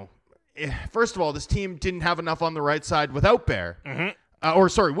 first of all, this team didn't have enough on the right side without Bear.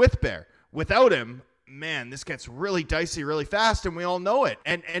 With Bear. Without him, man, this gets really dicey really fast, and we all know it.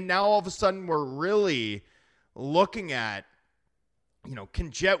 And now all of a sudden we're really looking at, can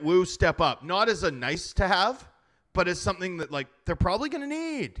Jet Wu step up? Not as a nice to have, but as something that, like, they're probably going to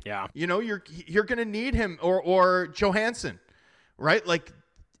need. Yeah. You're going to need him or Johansson, right? Like,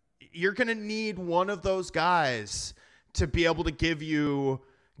 you're going to need one of those guys to be able to give you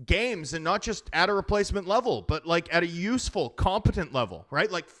games, and not just at a replacement level, but like at a useful, competent level, right?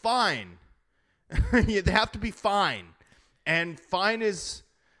 Like, fine. They have to be fine. And fine is,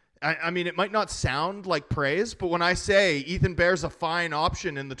 I mean, it might not sound like praise, but when I say Ethan Bear's a fine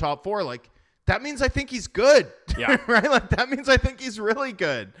option in the top 4, like, that means I think he's good. Yeah. Right? Like, that means I think he's really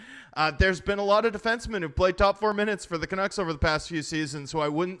good. There's been a lot of defensemen who played top 4 minutes for the Canucks over the past few seasons who I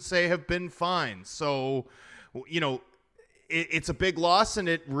wouldn't say have been fine. So, it's a big loss, and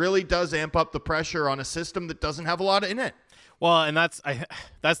it really does amp up the pressure on a system that doesn't have a lot in it. Well, and that's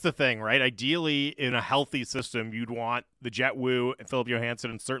the thing, right? Ideally, in a healthy system, you'd want the Jet Wu and Philip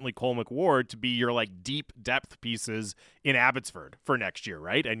Johansson and certainly Cole McWard to be your like deep depth pieces in Abbotsford for next year,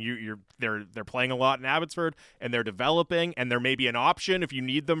 right? And they're playing a lot in Abbotsford and they're developing, and there may be an option if you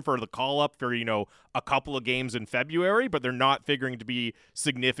need them for the call up for a couple of games in February, but they're not figuring to be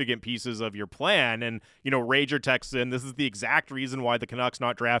significant pieces of your plan. And Rager texts in, this is the exact reason why the Canucks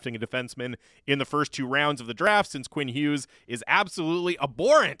not drafting a defenseman in the first 2 rounds of the draft, since Quinn Hughes is absolutely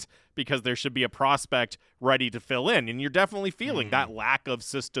abhorrent, because there should be a prospect ready to fill in. And you're definitely feeling that lack of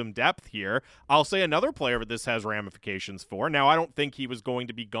system depth here. I'll say another player that this has ramifications for. Now, I don't think he was going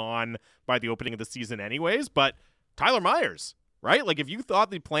to be gone by the opening of the season anyways, but Tyler Myers, right? Like if you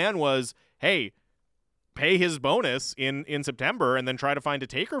thought the plan was, hey, pay his bonus in September and then try to find a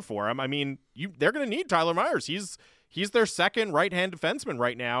taker for him, I mean, they're going to need Tyler Myers. He's their second right-hand defenseman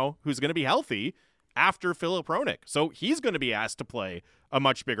right now who's going to be healthy after Philip Roenick. So he's going to be asked to play a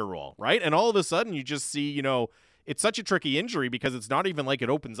much bigger role, right? And all of a sudden you just see, it's such a tricky injury because it's not even like it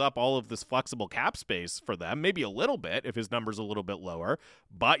opens up all of this flexible cap space for them, maybe a little bit if his number's a little bit lower,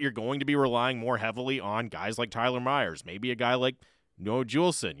 but you're going to be relying more heavily on guys like Tyler Myers, maybe a guy like Noah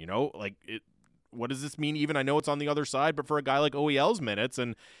Juleson, what does this mean even? I know it's on the other side, but for a guy like OEL's minutes,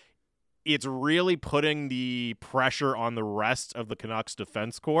 and it's really putting the pressure on the rest of the Canucks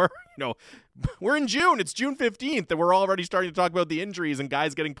defense corps. We're in June. It's June 15th, and we're already starting to talk about the injuries and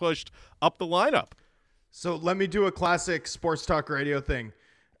guys getting pushed up the lineup. So let me do a classic sports talk radio thing,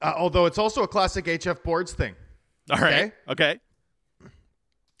 although it's also a classic HF Boards thing. All right. Okay.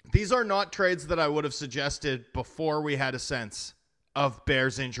 These are not trades that I would have suggested before we had a sense of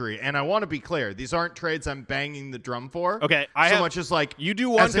Bears injury. And I want to be clear, these aren't trades I'm banging the drum for. Okay. Much as like you do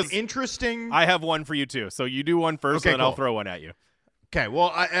one, as an interesting. I have one for you too. So you do one first, and then I'll throw one at you. Okay. Well,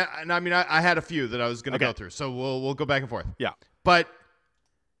 I had a few that I was going to go through, so we'll go back and forth. Yeah. But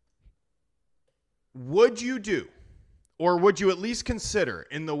would you do, or would you at least consider,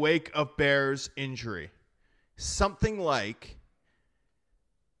 in the wake of Bears injury, something like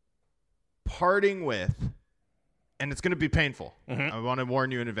parting with, and it's going to be painful, I want to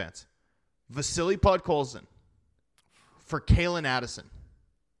warn you in advance, Vasily Podkolzin for Kalen Addison?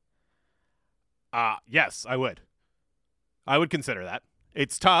 Yes, I would. I would consider that.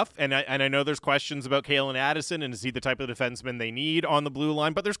 It's tough, and I know there's questions about Kalen Addison, and is he the type of defenseman they need on the blue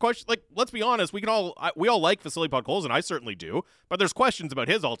line? But there's questions, like, let's be honest, we all like Vasily Podkolzin, I certainly do, but there's questions about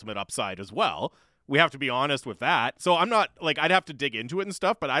his ultimate upside as well. We have to be honest with that. So I'm not, like, I'd have to dig into it and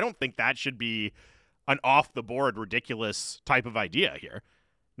stuff, but I don't think that should be an off-the-board, ridiculous type of idea here.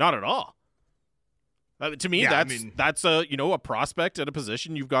 Not at all. To me, that's a prospect at a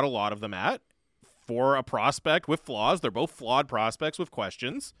position you've got a lot of them at. For a prospect with flaws, they're both flawed prospects with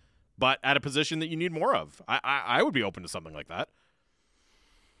questions, but at a position that you need more of. I would be open to something like that.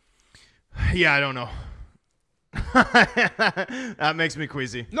 Yeah, I don't know. That makes me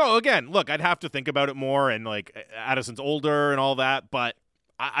queasy. No, again, look, I'd have to think about it more, and like Addison's older and all that, but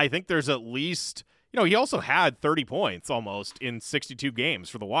I think there's at least, he also had 30 points almost in 62 games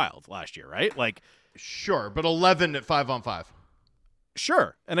for the Wild last year, right? Like, sure, but 11 at 5-on-5.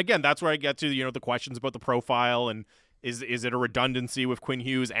 Sure. And again, that's where I get to, the questions about the profile, and is it a redundancy with Quinn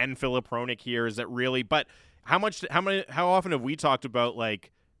Hughes and Philip Roenick here? Is it really? But how often have we talked about,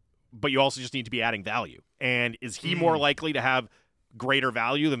 like, but you also just need to be adding value? And is he more likely to have greater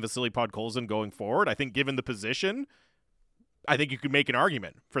value than Vasily Podkolzin going forward? I think given the position, I think you could make an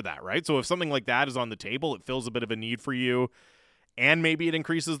argument for that, right? So if something like that is on the table, it fills a bit of a need for you, and maybe it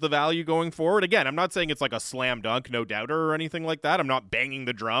increases the value going forward. Again, I'm not saying it's like a slam dunk, no doubter or anything like that. I'm not banging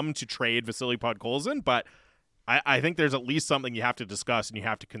the drum to trade Vasily Podkolzin, but I think there's at least something you have to discuss and you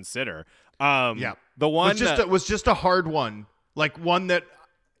have to consider. Yeah. The one was just a hard one. Like one that,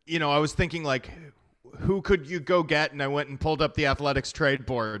 I was thinking, like, who could you go get? And I went and pulled up the Athletics trade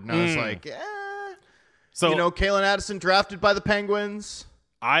board, and I was like, So, Kalen Addison drafted by the Penguins.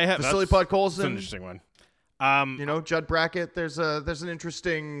 Vasily Podkolzin. That's an interesting one. Judd Brackett. There's an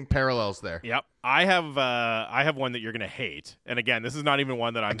interesting parallels there. Yep. I have one that you're gonna hate, and again, this is not even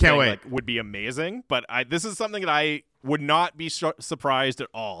one that I'm saying like would be amazing, but this is something that I would not be surprised at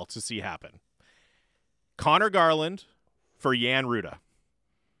all to see happen. Connor Garland for Jan Ruda.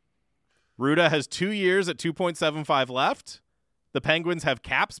 Ruda has 2 years at 2.75 left. The Penguins have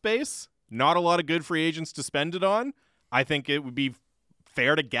cap space. Not a lot of good free agents to spend it on. I think it would be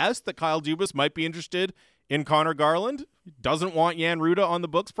fair to guess that Kyle Dubas might be interested in Connor Garland. Doesn't want Jan Ruda on the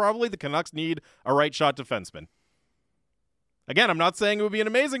books, probably. The Canucks need a right shot defenseman. Again, I'm not saying it would be an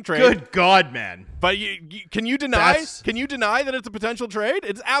amazing trade. Good God, man. But can you deny that it's a potential trade?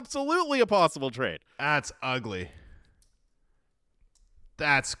 It's absolutely a possible trade. That's ugly.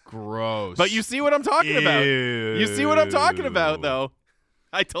 That's gross. But you see what I'm talking about. You see what I'm talking about, though.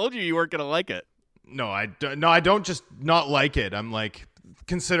 I told you weren't going to like it. No, I don't just not like it. I'm like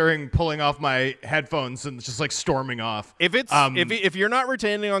considering pulling off my headphones and just like storming off. If it's if you're not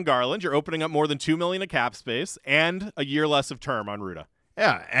retaining on Garland, you're opening up more than $2 million of cap space and a year less of term on Ruda.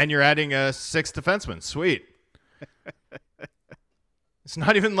 Yeah, and you're adding a sixth defenseman. Sweet. It's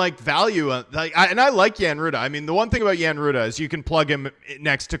not even like value. I like Jan Ruda. I mean, the one thing about Jan Ruda is you can plug him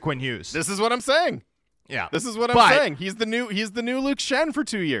next to Quinn Hughes. This is what I'm saying. Yeah, this is what I'm saying. He's the new Luke Shen for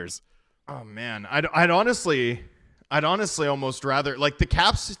 2 years. Oh man, I'd honestly almost rather like the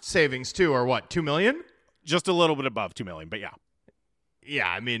cap savings too are what, $2 million? Just a little bit above $2 million, but yeah. Yeah,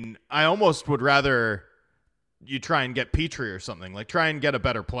 I mean, I almost would rather you try and get Petrie or something. Like try and get a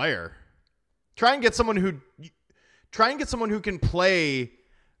better player. Try and get someone who can play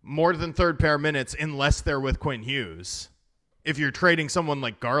more than third pair minutes unless they're with Quinn Hughes. If you're trading someone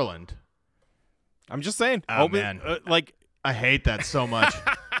like Garland. I'm just saying. Oh man. I hate that so much.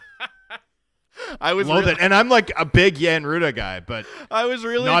 I was loathe it, and I'm like a big Jan Ruda guy, but I was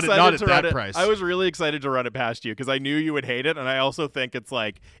really not excited at to that run price. I was really excited to run it past you because I knew you would hate it, and I also think it's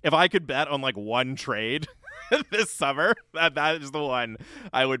like if I could bet on like one trade this summer, that is the one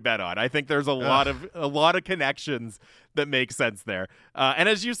I would bet on. I think there's a lot of connections that make sense there, and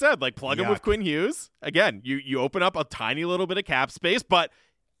as you said, like plug him with Quinn Hughes again. You open up a tiny little bit of cap space, but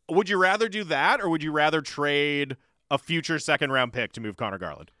would you rather do that or would you rather trade a future second round pick to move Connor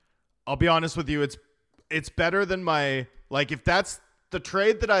Garland? I'll be honest with you, it's better than my like if that's the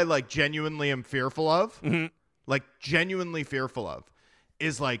trade that I like genuinely am fearful of, like genuinely fearful of,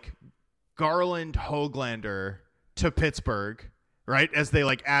 is like Garland Höglander to Pittsburgh, right? As they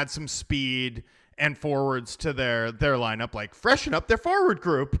like add some speed and forwards to their lineup, like freshen up their forward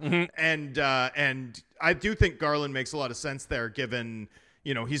group. And I do think Garland makes a lot of sense there given,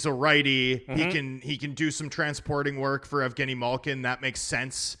 you know, he's a righty. He can do some transporting work for Evgeny Malkin. That makes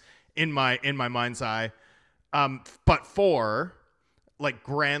sense in my mind's eye. But for like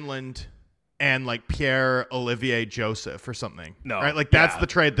Granlund and like Pierre-Olivier Joseph or something. No. Right? Like that's the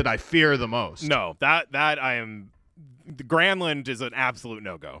trade that I fear the most. No, that I am the Granlund is an absolute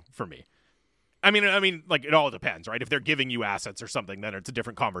no-go for me. I mean, like it all depends, right? If they're giving you assets or something, then it's a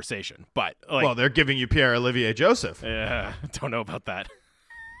different conversation. But like, well, they're giving you Pierre-Olivier Joseph. Yeah, don't know about that.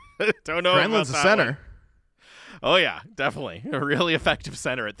 Don't know. Granlund's a center. One. Oh yeah, definitely a really effective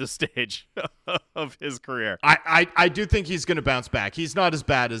center at this stage of his career. I do think he's going to bounce back. He's not as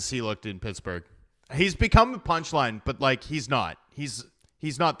bad as he looked in Pittsburgh. He's become a punchline, but like he's not.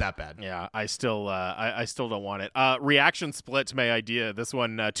 He's not that bad. Yeah, I still don't want it. Reaction split to my idea. This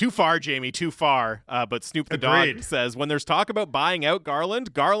one too far, Jamie, too far. But Snoop the Agreed. Dog says when there's talk about buying out Garland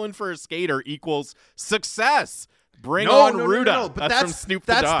for a skater equals success. Bring on Ruda. No. But that's from Snoop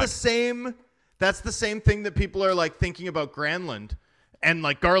the Dog. That's the same thing that people are like thinking about Granlund, and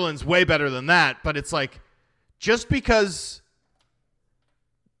like Garland's way better than that. But it's like just because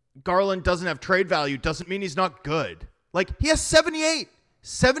Garland doesn't have trade value doesn't mean he's not good. Like he has 78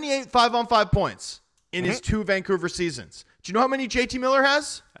 5-on-5 points in his 2 Vancouver seasons. Do you know how many JT Miller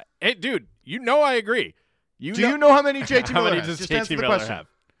has? Hey, dude, you know I agree. Do you know how many JT Miller has? Does Just JT answer the Miller question. have?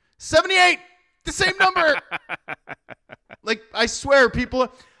 78, the same number. Like I swear,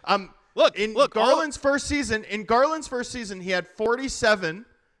 people. In Garland's first season, he had 47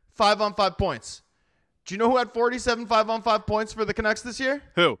 5-on-5 points. Do you know who had 47 5-on-5 points for the Canucks this year?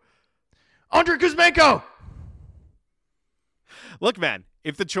 Who? Andrei Kuzmenko. Look, man,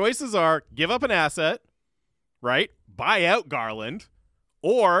 if the choices are give up an asset, right, buy out Garland,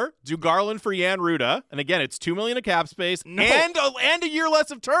 or do Garland for Jan Ruda, and again, it's $2 million of cap space and a year less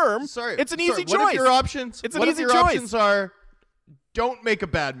of term. Sorry, it's an easy choice. What if your options? It's an easy choice. Options are don't make a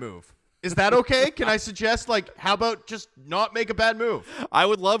bad move. Is that okay? Can I suggest, like, how about just not make a bad move? I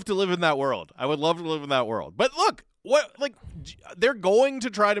would love to live in that world. But look, they're going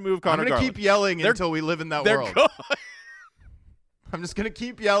to try to move Connor Garland. I'm going to keep yelling until we live in that world. I'm just going to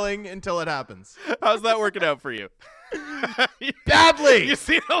keep yelling until it happens. How's that working out for you? Badly. You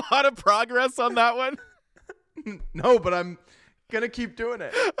seen a lot of progress on that one? No, but I'm gonna keep doing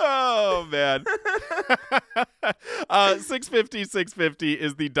it. Oh man. 650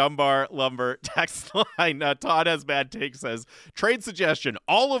 is the Dunbar Lumber text line. Todd has bad take says trade suggestion: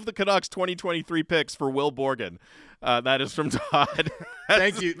 all of the Canucks 2023 picks for Will Borgen. That is from Todd.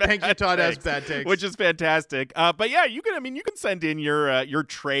 Thank you, Todd. Has bad takes, which is fantastic. But yeah, you can send in your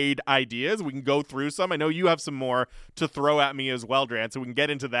trade ideas. We can go through some. I know you have some more to throw at me as well, Dran. So we can get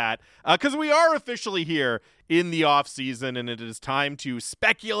into that because we are officially here in the off season, and it is time to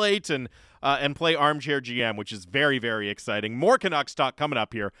speculate and play Armchair GM, which is very, very exciting. More Canucks talk coming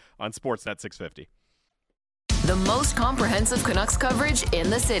up here on Sportsnet 650. The most comprehensive Canucks coverage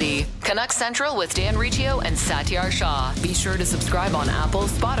in the city. Canucks Central with Dan Riccio and Satyar Shah. Be sure to subscribe on Apple,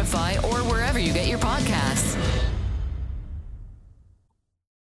 Spotify, or wherever you get your podcasts.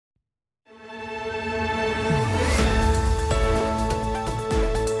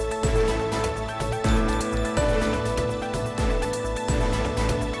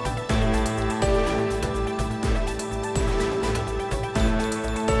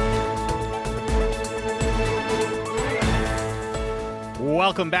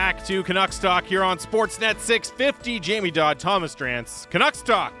 Welcome back to Canucks Talk here on Sportsnet 650. Jamie Dodd, Thomas Drance. Canucks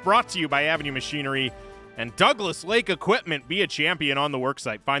Talk brought to you by Avenue Machinery and Douglas Lake Equipment. Be a champion on the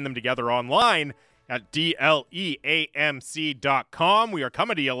worksite. Find them together online at dleamc.com. We are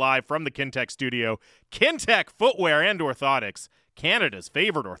coming to you live from the Kintec studio. Kintec Footwear and Orthotics, Canada's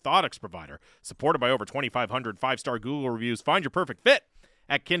favorite orthotics provider. Supported by over 2,500 five-star Google reviews. Find your perfect fit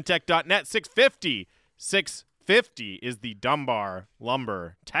at kintec.net. 650 is the Dunbar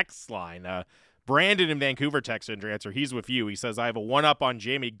Lumber text line. Brandon in Vancouver text answer. He's with you. He says, I have a one-up on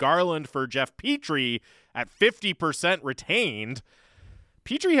Jamie Garland for Jeff Petrie at 50% retained.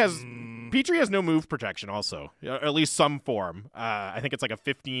 Petrie has no move protection also, at least some form. I think it's like a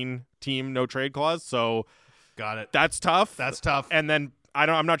 15-team no-trade clause, so got it. That's tough. And then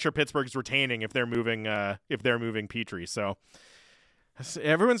I'm not sure Pittsburgh's retaining if they're moving Petrie, so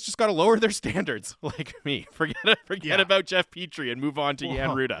everyone's just got to lower their standards, like me. Forget about Jeff Petrie and move on to Jan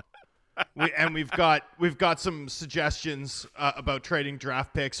Ruda. We've got some suggestions about trading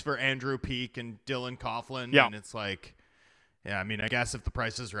draft picks for Andrew Peeke and Dylan Coughlin. Yeah. And it's like, I guess if the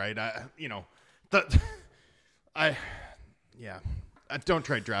price is right, don't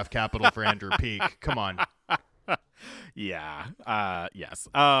trade draft capital for Andrew Peeke. Come on. Yeah. Yes.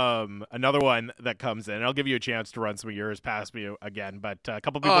 Another one that comes in. I'll give you a chance to run some of yours past me again, but a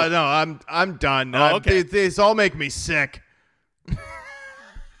couple people. Oh no, I'm done. Oh, okay. These all make me sick.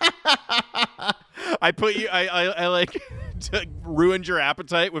 I put you. I like ruined your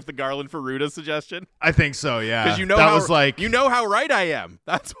appetite with the Garland for Ruda suggestion. I think so. Yeah. Because you know how right I am.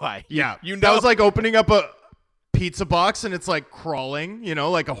 That's why. Yeah. That was like opening up a pizza box and it's like crawling.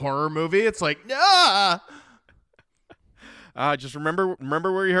 Like a horror movie. It's like just remember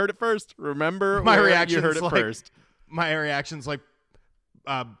where you heard it first. Remember my where reaction. You heard it first. My reaction's like,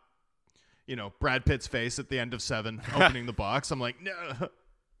 Brad Pitt's face at the end of 7, opening the box. I'm like, no.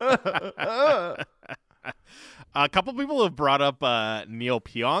 A couple people have brought up Neil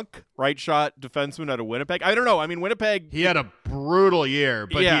Pionk, right shot defenseman out of Winnipeg. I don't know. I mean, Winnipeg. He had a brutal year,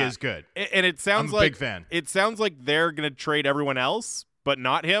 but he is good. And it sounds I'm a big fan. It sounds like they're going to trade everyone else, but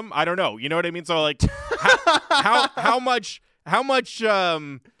not him. I don't know. You know what I mean? So like, how much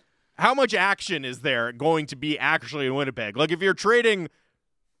action is there going to be actually in Winnipeg? Like if you're trading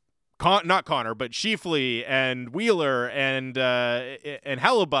not Connor, but Scheifele and Wheeler and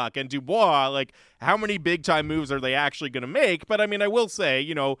Hellebuck and Dubois, like how many big time moves are they actually going to make? But I mean, I will say,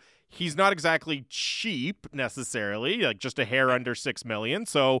 he's not exactly cheap necessarily, like just a hair under $6 million.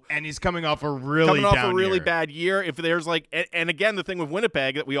 So, and he's coming off a really bad year. If there's and again, the thing with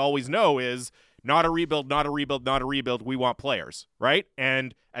Winnipeg that we always know is not a rebuild. We want players, right?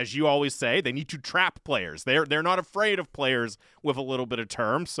 And as you always say, they need to trap players. They're not afraid of players with a little bit of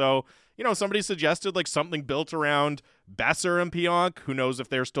term. So, somebody suggested like something built around Besser and Pionk. Who knows if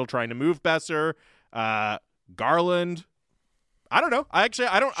they're still trying to move Besser? Garland. I don't know. That's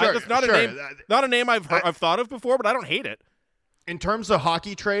not a name I've thought of before, but I don't hate it. In terms of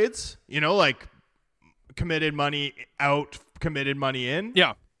hockey trades, like committed money out, committed money in.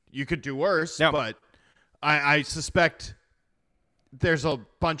 Yeah. You could do worse, but I suspect there's a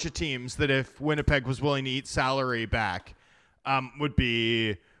bunch of teams that if Winnipeg was willing to eat salary back, would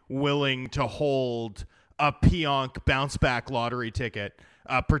be willing to hold a Pionk bounce back lottery ticket,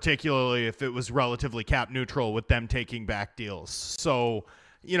 particularly if it was relatively cap neutral with them taking back deals. So,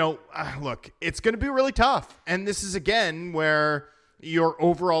 look, it's going to be really tough. And this is, again, where your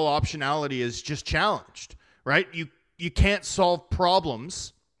overall optionality is just challenged, right? You can't solve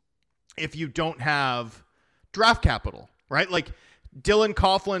problems if you don't have draft capital, right? Like Dylan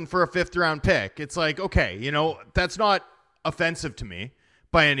Coughlin for a 5th round pick. It's like, okay, that's not offensive to me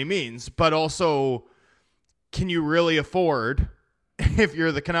by any means, but also can you really afford, if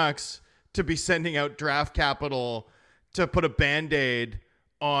you're the Canucks, to be sending out draft capital to put a Band-Aid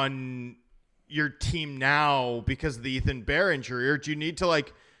on your team now because of the Ethan Bear injury, or do you need to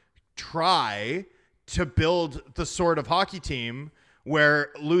like try to build the sort of hockey team where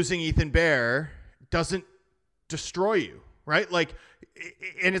losing Ethan Bear doesn't destroy you, right? Like,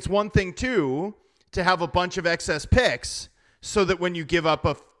 and it's one thing too to have a bunch of excess picks so that when you give up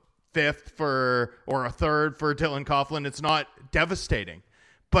a fifth or a third for Dylan Coughlin, it's not devastating.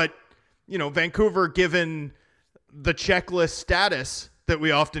 But, you know, Vancouver, given the checklist status that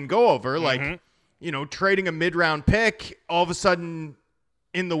we often go over, like, you know, trading a mid-round pick all of a sudden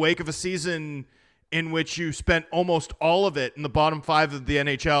in the wake of a season in which you spent almost all of it in the bottom 5 of the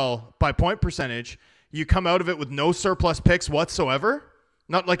NHL by point percentage, you come out of it with no surplus picks whatsoever,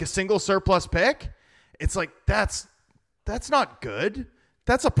 not like a single surplus pick. It's like, that's not good.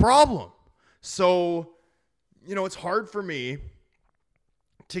 That's a problem. So, you know, it's hard for me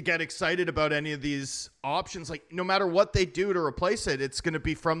to get excited about any of these options. Like, no matter what they do to replace it, it's going to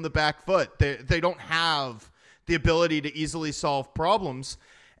be from the back foot. They don't have the ability to easily solve problems.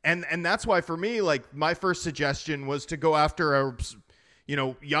 And that's why for me, like, my first suggestion was to go after a, you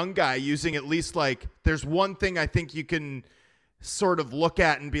know, young guy using at least like, there's one thing I think you can sort of look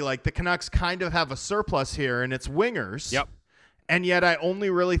at and be like, the Canucks kind of have a surplus here, and it's wingers. Yep. And yet I only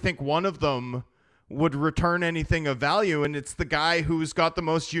really think one of them would return anything of value, and it's the guy who's got the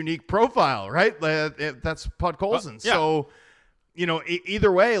most unique profile, right? That's Podkolzin. Yeah. So, you know,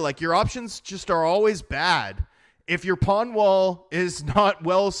 either way, like, your options just are always bad. If your pawn wall is not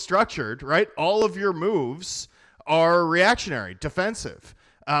well structured, right, all of your moves are reactionary, defensive.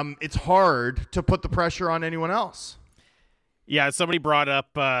 It's hard to put the pressure on anyone else. Yeah, somebody brought up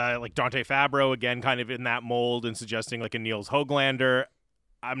like Dante Fabro, again, kind of in that mold, and suggesting like a Niels Höglander.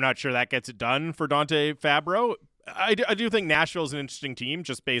 I'm not sure that gets it done for Dante Fabro. I do think Nashville's an interesting team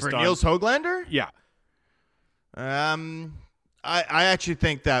just based on Niels Höglander? Yeah. I actually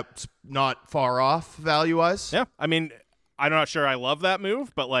think that's not far off value-wise. Yeah, I mean, I'm not sure I love that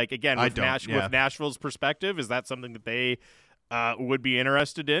move, but like, again, with with Nashville's perspective, is that something that they would be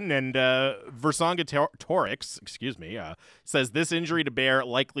interested in? And Vercingetorix, says this injury to Bear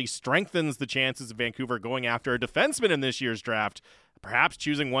likely strengthens the chances of Vancouver going after a defenseman in this year's draft, perhaps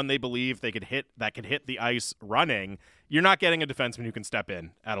choosing one they believe they could hit the ice running. You're not getting a defenseman who can step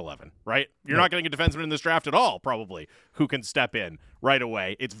in at 11, right? You're not getting a defenseman in this draft at all, probably, who can step in right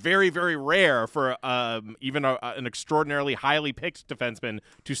away. It's very, very rare for even an extraordinarily highly picked defenseman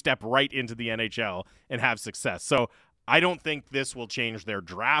to step right into the NHL and have success. So I don't think this will change their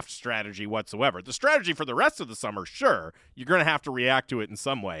draft strategy whatsoever. The strategy for the rest of the summer, sure, you're going to have to react to it in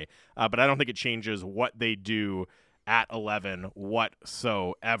some way, but I don't think it changes what they do at 11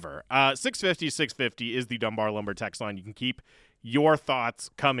 whatsoever. 650 is the Dunbar Lumber text line. You can keep your thoughts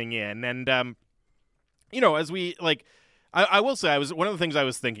coming in. And, you know, as we, like, I will say, one of the things I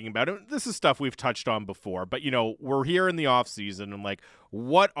was thinking about, and this is stuff we've touched on before, but, you know, we're here in the off season, and like,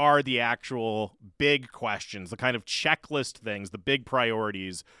 what are the actual big questions, the kind of checklist things, the big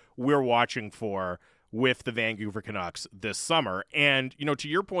priorities we're watching for with the Vancouver Canucks this summer? And, you know, to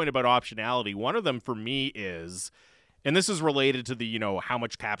your point about optionality, one of them for me is, and this is related to the, you know, how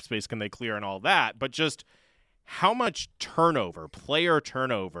much cap space can they clear and all that, but just how much turnover, player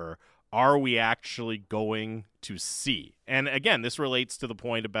turnover, are we actually going to see? And again, this relates to the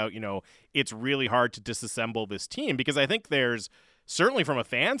point about, you know, it's really hard to disassemble this team, because I think there's, certainly from a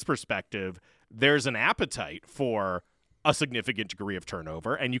fan's perspective, there's an appetite for a significant degree of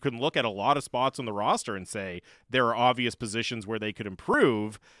turnover, and you can look at a lot of spots on the roster and say there are obvious positions where they could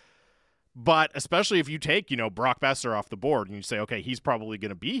improve. But especially if you take, you know, Brock Besser off the board and you say, okay, he's probably going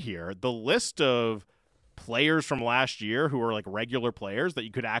to be here, the list of players from last year who are like regular players that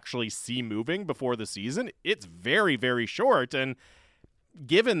you could actually see moving before the season, it's very, very short. And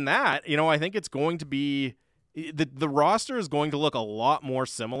given that, you know, I think it's going to be the roster is going to look a lot more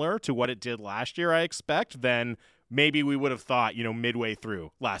similar to what it did last year, I expect, than maybe we would have thought, you know, midway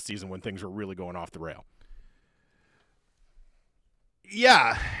through last season when things were really going off the rail.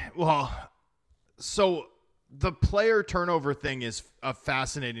 Yeah, well, so the player turnover thing is a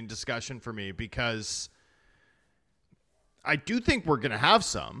fascinating discussion for me, because I do think we're going to have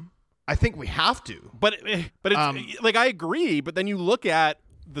some. I think we have to. But it's like, I agree, but then you look at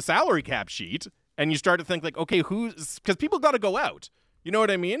the salary cap sheet and you start to think like, okay, because people got to go out. You know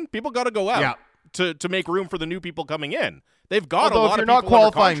what I mean? People got to go out to make room for the new people coming in. They've got a lot of people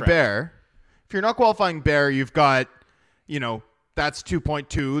under contract. If you're not qualifying Bear, you've got, you know, that's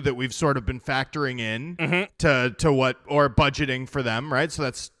 2.2 that we've sort of been factoring in to what, or budgeting for them, right? So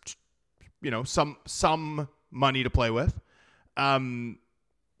that's, you know, some money to play with.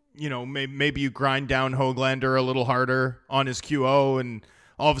 maybe you grind down Höglander a little harder on his QO, and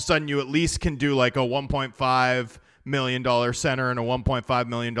all of a sudden you at least can do like a $1.5 million center and a $1.5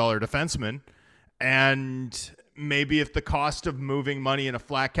 million defenseman. And maybe if the cost of moving money in a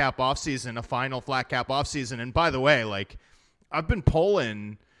flat cap offseason, a final flat cap offseason, and by the way, like I've been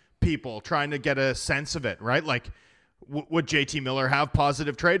polling people trying to get a sense of it, right? Like would JT Miller have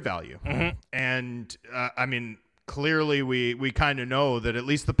positive trade value? Mm-hmm. And I mean, clearly we kind of know that at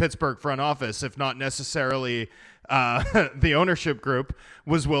least the Pittsburgh front office, if not necessarily the ownership group,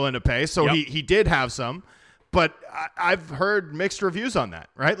 was willing to pay. So Yep. he did have some. But I've heard mixed reviews on that,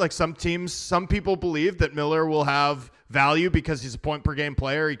 right? Like some people believe that Miller will have value because he's a point per game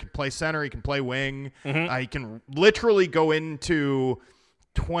player. He can play center. He can play wing. Mm-hmm. He can literally go into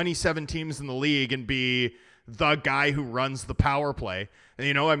 27 teams in the league and be the guy who runs the power play.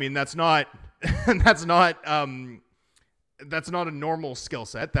 And, I mean, that's not that's not a normal skill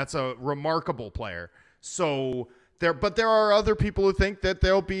set. That's a remarkable player. So but there are other people who think that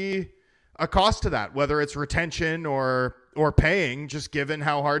there'll be a cost to that, whether it's retention or paying, just given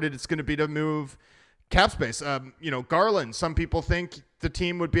how hard it's going to be to move cap space. Garland, some people think the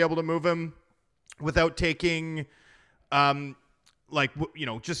team would be able to move him without taking,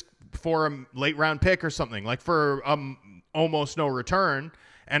 just for a late round pick or something, like for almost no return.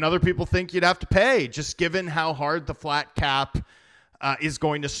 And other people think you'd have to pay, just given how hard the flat cap is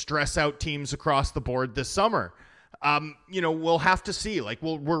going to stress out teams across the board this summer. We'll have to see. Like,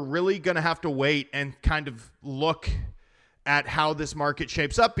 we're really going to have to wait and kind of look at how this market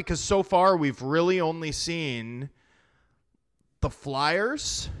shapes up, because so far we've really only seen the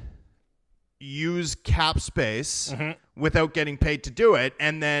Flyers use cap space without getting paid to do it,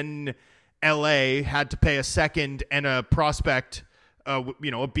 and then LA had to pay a second and a prospect,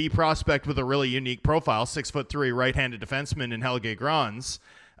 a B prospect with a really unique profile, 6'3" right-handed defenseman in Helge Grans,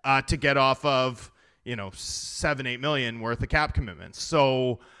 to get off of $7-8 million worth of cap commitments.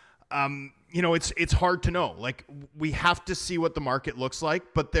 So, it's hard to know. Like, we have to see what the market looks like,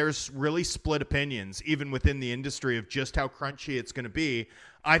 but there's really split opinions, even within the industry, of just how crunchy it's going to be.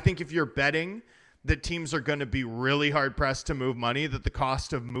 I think if you're betting that teams are going to be really hard pressed to move money, that the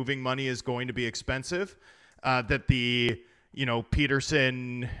cost of moving money is going to be expensive, that the,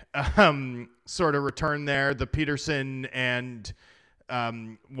 Peterson sort of return there, the Peterson and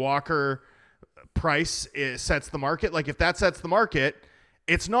Walker price sets the market. Like, if that sets the market,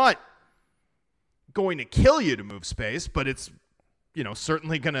 it's not going to kill you to move space, but it's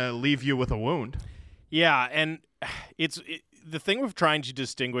certainly going to leave you with a wound. Yeah, and the thing with trying to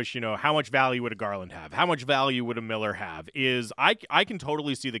distinguish, how much value would a Garland have, how much value would a Miller have, is I can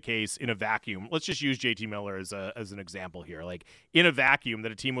totally see the case in a vacuum. Let's just use JT Miller as an example here. Like, in a vacuum,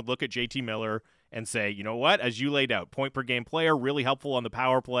 that a team would look at JT Miller and say, you know what, as you laid out, point per game player, really helpful on the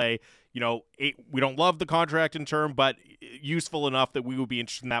power play. We don't love the contract in term, but useful enough that we would be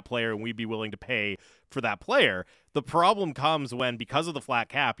interested in that player and we'd be willing to pay for that player. The problem comes when, because of the flat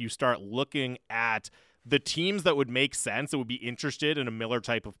cap, you start looking at the teams that would make sense, that would be interested in a Miller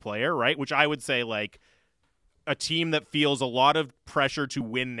type of player, right? Which I would say, like, a team that feels a lot of pressure to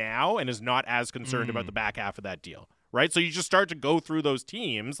win now and is not as concerned about the back half of that deal, right? So you just start to go through those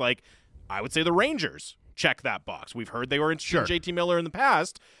teams. Like, I would say the Rangers check that box. We've heard they were interested in JT Miller in the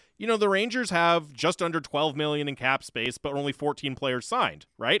past. The Rangers have just under $12 million in cap space, but only 14 players signed,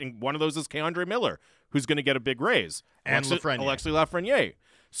 right? And one of those is K'Andre Miller, who's going to get a big raise. And Alexis Lafreniere.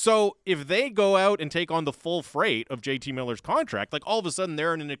 So if they go out and take on the full freight of JT Miller's contract, like, all of a sudden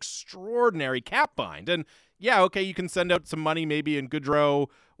they're in an extraordinary cap bind. And yeah, okay, you can send out some money maybe in Goodrow,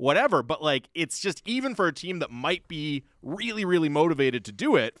 whatever, but, like, it's just, even for a team that might be really, really motivated to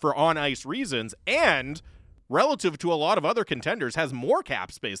do it for on-ice reasons, and relative to a lot of other contenders has more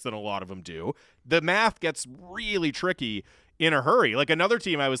cap space than a lot of them do, the math gets really tricky in a hurry. Like, another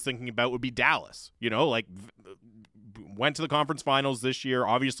team I was thinking about would be Dallas. Went to the conference finals this year,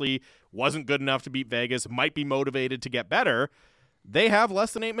 obviously wasn't good enough to beat Vegas, might be motivated to get better. They have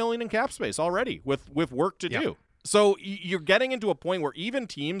less than $8 million in cap space already with work to do. So you're getting into a point where even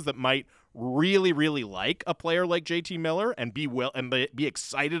teams that might really, really like a player like JT Miller and be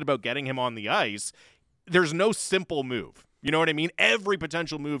excited about getting him on the ice, there's no simple move. You know what I mean? Every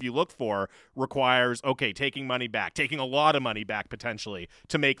potential move you look for requires, taking money back, taking a lot of money back potentially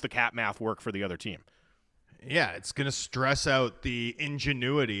to make the cap math work for the other team. Yeah, it's going to stress out the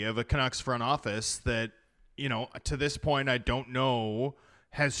ingenuity of a Canucks front office that, to this point, I don't know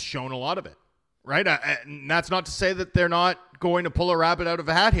has shown a lot of it, right? And that's not to say that they're not going to pull a rabbit out of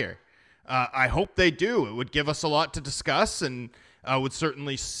a hat here. I hope they do. It would give us a lot to discuss and would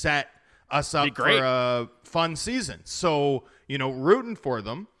certainly set us up for a fun season. So, rooting for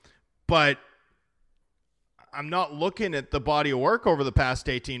them. but I'm not looking at the body of work over the past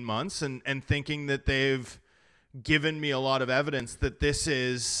 18 months and thinking that they've given me a lot of evidence that this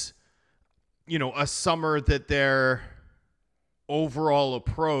is, a summer that their overall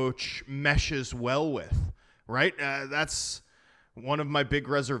approach meshes well with, right? That's one of my big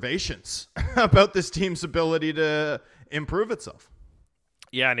reservations about this team's ability to improve itself.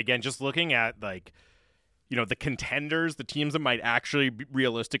 Yeah, and again, just looking at the contenders, the teams that might actually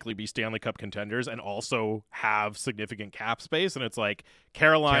realistically be Stanley Cup contenders and also have significant cap space, and it's like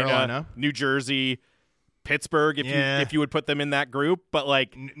Carolina. New Jersey, Pittsburgh, if you would put them in that group, but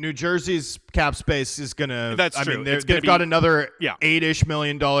like New Jersey's cap space is gonna. That's true. I mean, they've got another $8-ish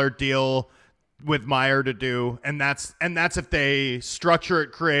million deal with Meyer to do, and that's if they structure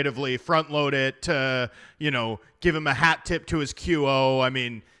it creatively, front load it to give him a hat tip to his QO. I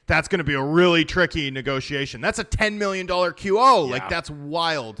mean, that's going to be a really tricky negotiation. That's a $10 million QO. Yeah. Like, that's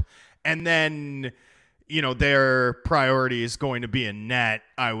wild. And then their priority is going to be in net,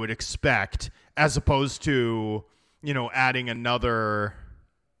 I would expect, as opposed to, adding another.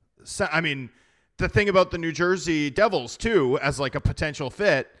 I mean, the thing about the New Jersey Devils, too, as like a potential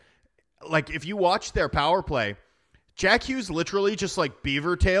fit, like if you watch their power play, Jack Hughes literally just like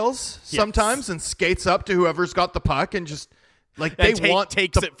beaver tails sometimes and skates up to whoever's got the puck and just like takes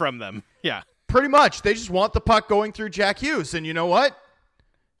it from them. Yeah. Pretty much. They just want the puck going through Jack Hughes. And you know what?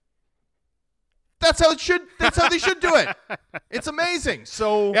 That's how they should do it. It's amazing.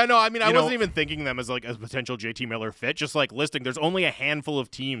 So yeah, no, I mean, I wasn't even thinking them as like a potential JT Miller fit. Just like listing, there's only a handful of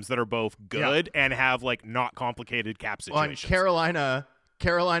teams that are both good and have like not complicated cap situations.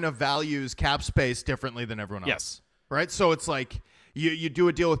 Carolina values cap space differently than everyone else. Yes. Right. So it's like you do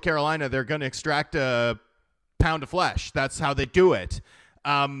a deal with Carolina, they're going to extract a pound of flesh. That's how they do it.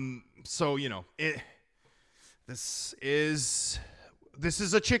 So this is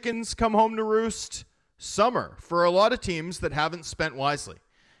a chickens come home to roost summer for a lot of teams that haven't spent wisely,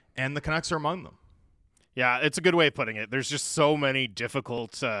 and the Canucks are among them. Yeah, it's a good way of putting it. There's just so many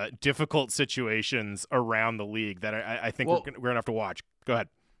difficult situations around the league that I think we're gonna have to watch. Go ahead.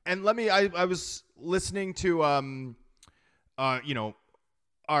 And I was listening to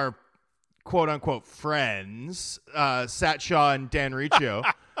our quote unquote friends, Sat Shaw and Dan Riccio,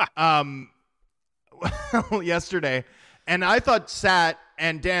 yesterday. And I thought Sat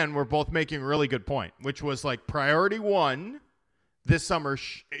and Dan were both making a really good point, which was like priority one this summer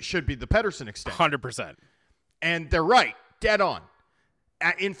should be the Pettersson extension. 100%. And they're right. Dead on.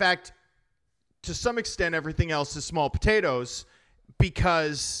 In fact, to some extent, everything else is small potatoes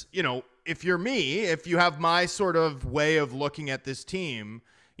because, if you're me, if you have my sort of way of looking at this team,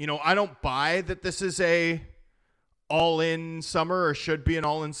 I don't buy that this is a all-in summer or should be an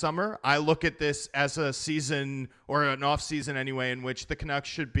all-in summer. I look at this as a season or an off-season anyway in which the Canucks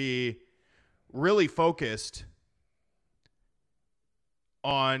should be really focused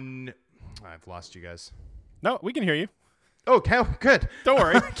on... I've lost you guys. No, we can hear you. Okay, good. Don't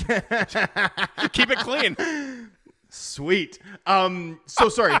worry. Keep it clean. Sweet. So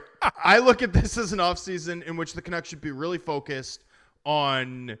sorry. I look at this as an off-season in which the Canucks should be really focused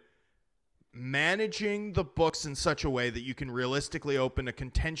on managing the books in such a way that you can realistically open a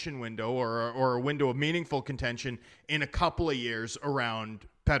contention window or a window of meaningful contention in a couple of years around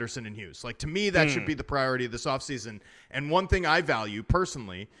Pettersson and Hughes. Like, to me, that should be the priority of this offseason. And one thing I value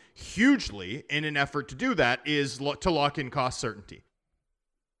personally hugely in an effort to do that is to lock in cost certainty.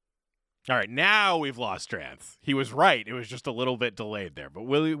 All right, now we've lost Trance. He was right. It was just a little bit delayed there, but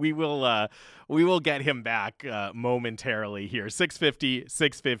we will get him back momentarily here.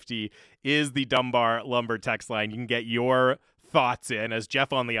 650 is the Dunbar Lumber text line. You can get your thoughts in. As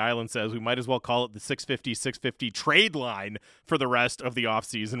Jeff on the Island says, we might as well call it the 650 trade line for the rest of the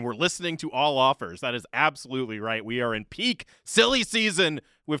offseason. We're listening to all offers. That is absolutely right. We are in peak silly season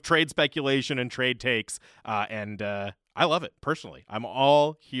with trade speculation and trade takes, and I love it personally. I'm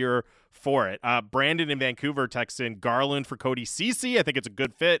all here for it. Brandon in Vancouver texts in Garland for Cody Ceci. I think it's a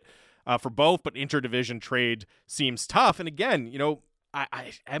good fit for both, but interdivision trade seems tough. And again,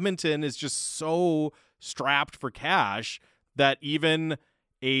 Edmonton is just so strapped for cash that even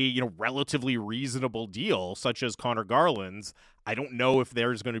a relatively reasonable deal such as Connor Garland's, I don't know if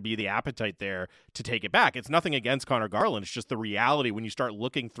there's going to be the appetite there to take it back. It's nothing against Connor Garland. It's just the reality when you start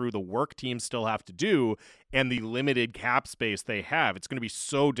looking through the work teams still have to do and the limited cap space they have. It's going to be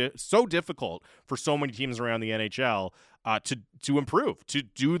so difficult for so many teams around the NHL to improve, to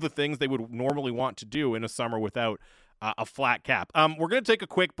do the things they would normally want to do in a summer without a flat cap. We're going to take a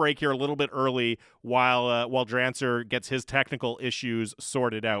quick break here a little bit early while Drancer gets his technical issues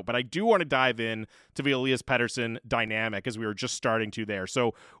sorted out. But I do want to dive in to the Elias Pettersson dynamic as we were just starting to there.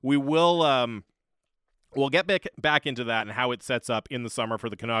 So we will we'll get back into that and how it sets up in the summer for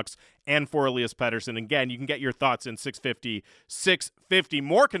the Canucks and for Elias Pettersson. Again, you can get your thoughts in 650.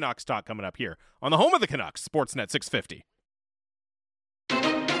 More Canucks talk coming up here on the home of the Canucks, Sportsnet 650.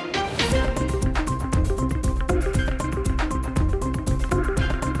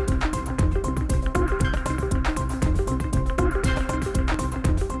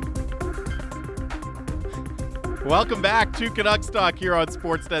 Welcome back to Canucks Talk here on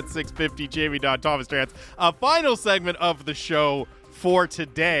Sportsnet 650. Jamie Don, Thomas Drance. A final segment of the show for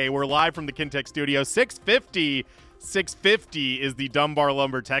today. We're live from the Kintec studio. 650 is the Dunbar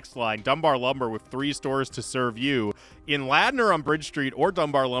Lumber text line. Dunbar Lumber with 3 stores to serve you in Ladner on Bridge Street or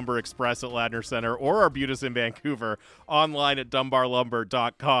Dunbar Lumber Express at Ladner Center or Arbutus in Vancouver, online at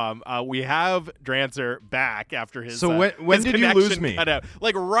dunbarlumber.com. We have Drancer back after his when did you lose me? Cut out.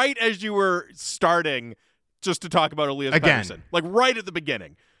 Like right as you were starting just to talk about Elias Pettersson. Like right at the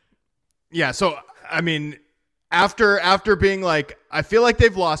beginning. Yeah, so I mean, after being like, I feel like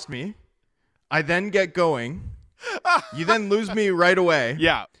they've lost me, I then get going. You then lose me right away.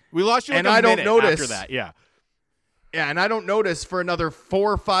 Yeah. We lost you like and a I minute don't notice after that. Yeah. Yeah, and I don't notice for another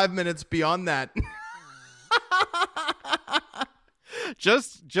 4 or 5 minutes beyond that.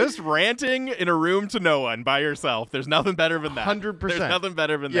 Just ranting in a room to no one by yourself. There's nothing better than that. 100%. There's nothing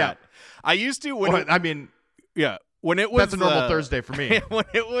better than that. I used to when it was that's a normal Thursday for me. When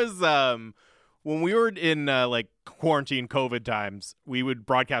it was when we were in like quarantine COVID times, we would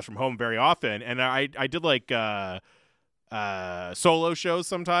broadcast from home very often, and I did like solo shows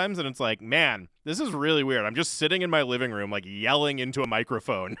sometimes, and it's like, man, this is really weird. I'm just sitting in my living room like yelling into a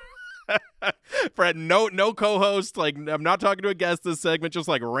microphone. Fred, no co-host, like I'm not talking to a guest this segment, just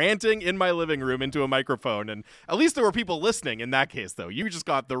like ranting in my living room into a microphone. And at least there were people listening in that case, though. You just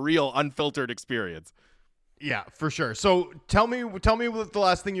got the real unfiltered experience. Yeah, for sure. So tell me what the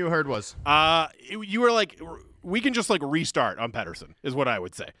last thing you heard was. You were like, we can just like restart on Pettersson is what I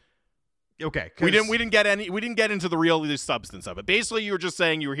would say. Okay. We didn't get into the real substance of it. Basically, you were just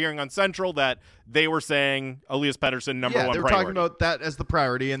saying you were hearing on Central that they were saying Elias Pettersson number one priority. Yeah, they're talking about that as the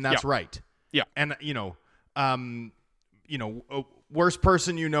priority, and that's right. Yeah. And worst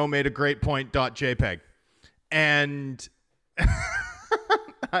person made a great point. .jpg, and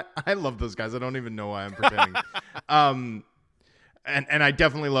I love those guys. I don't even know why I'm pretending. And I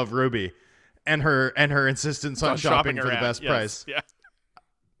definitely love Ruby, and her insistence on shopping for the best price. Yeah.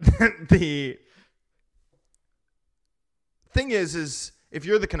 The thing is if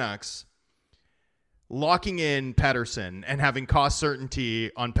you're the Canucks, locking in Pettersson and having cost certainty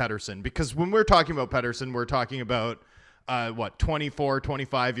on Pettersson, because when we're talking about Pettersson, we're talking about 24,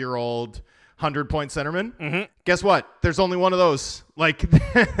 25-year-old 100-point centerman. Mm-hmm. Guess what? There's only one of those. Like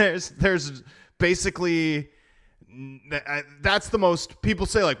there's basically that's the most people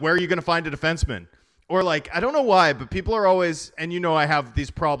say, like, where are you going to find a defenseman? Or like, I don't know why, but people are always, and I have these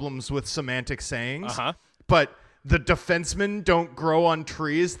problems with semantic sayings, but the defensemen don't grow on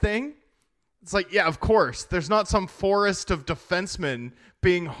trees thing. It's like, yeah, of course. There's not some forest of defensemen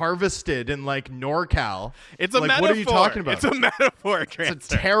being harvested in like NorCal. It's a metaphor. What are you talking about? It's a metaphor, Drancer.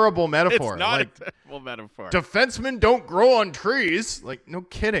 It's a terrible metaphor. It's not a terrible metaphor. Defensemen don't grow on trees. Like, no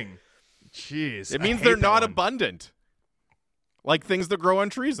kidding. Jeez. It means they're not abundant. Like things that grow on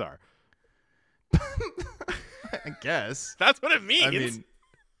trees are. I guess that's what it means. I mean,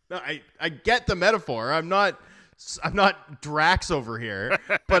 no, I get the metaphor. I'm not Drax over here,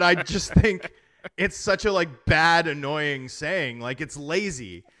 but I just think it's such a like bad, annoying saying. Like, it's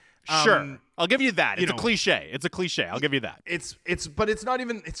lazy. Sure, I'll give you that. It's a cliche. It's a cliche. I'll give you that. But it's not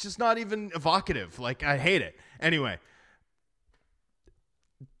even. It's just not even evocative. Like, I hate it. Anyway,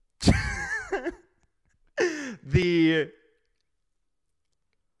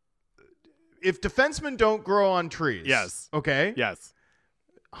 if defensemen don't grow on trees, yes. Okay. Yes.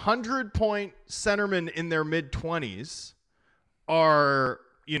 100-point centermen in their mid-20s are,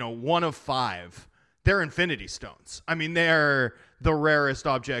 one of 5. They're infinity stones. I mean, they're the rarest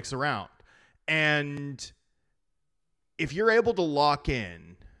objects around. And if you're able to lock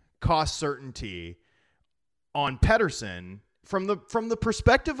in cost certainty on Pettersson from the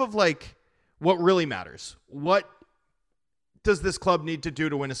perspective of like what really matters, what does this club need to do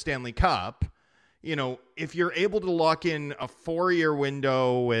to win a Stanley Cup? If you're able to lock in a 4-year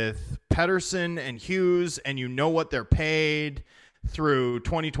window with Pettersson and Hughes, and what they're paid through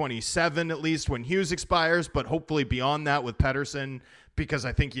 2027, at least when Hughes expires, but hopefully beyond that with Pettersson, because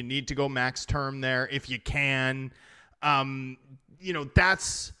I think you need to go max term there if you can.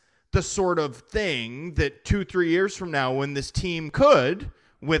 That's the sort of thing that 2-3 years from now, when this team could,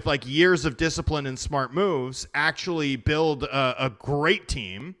 with like years of discipline and smart moves, actually build a great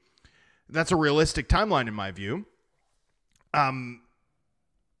team. That's a realistic timeline in my view. That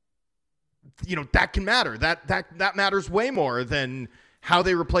can matter. That matters way more than how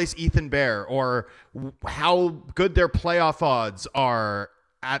they replace Ethan Bear or how good their playoff odds are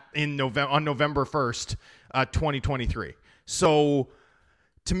on November 1st, 2023. So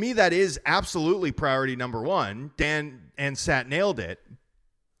to me, that is absolutely priority number one. Dan and Sat nailed it.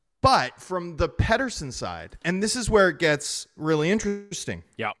 But from the Pettersson side, and this is where it gets really interesting.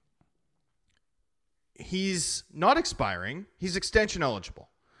 Yeah. He's not expiring. He's extension eligible.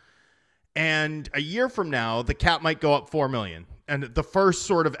 And a year from now, the cap might go up $4 million. And the first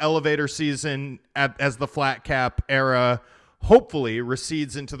sort of elevator season as the flat cap era hopefully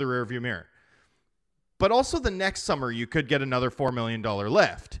recedes into the rearview mirror. But also the next summer, you could get another $4 million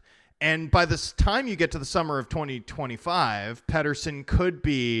lift. And by the time you get to the summer of 2025, Pettersson could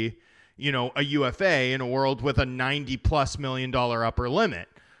be, a UFA in a world with a $90+ million upper limit.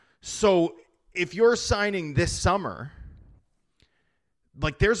 So if you're signing this summer,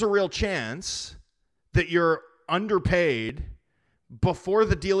 like there's a real chance that you're underpaid before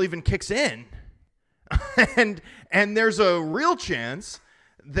the deal even kicks in. and there's a real chance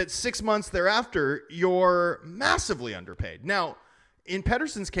that 6 months thereafter, you're massively underpaid. Now, in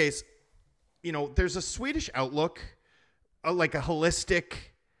Pettersson's case, there's a Swedish outlook, like a holistic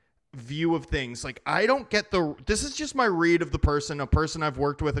view of things. Like, I don't get this is just my read of the person, a person I've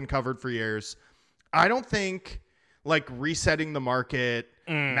worked with and covered for years. I don't think like resetting the market,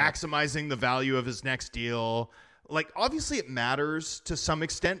 maximizing the value of his next deal. Like, obviously it matters to some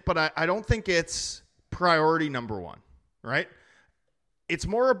extent, but I don't think it's priority number one, right? It's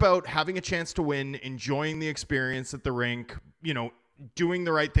more about having a chance to win, enjoying the experience at the rink, doing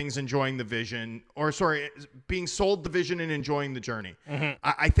the right things, enjoying the vision, being sold the vision and enjoying the journey. Mm-hmm.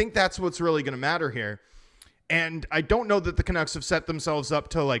 I think that's what's really going to matter here. And I don't know that the Canucks have set themselves up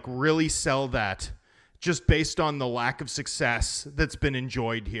to like really sell that just based on the lack of success that's been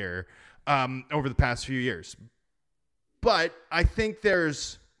enjoyed here over the past few years. But I think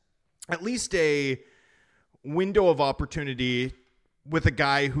there's at least a window of opportunity with a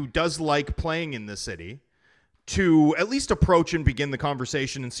guy who does like playing in the city to at least approach and begin the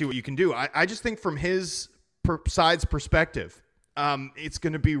conversation and see what you can do. I just think from his side's perspective, it's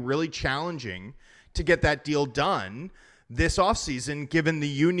going to be really challenging to get that deal done this offseason, given the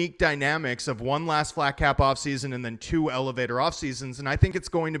unique dynamics of one last flat cap offseason and then two elevator offseasons. And I think it's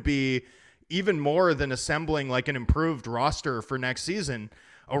going to be even more than assembling like an improved roster for next season,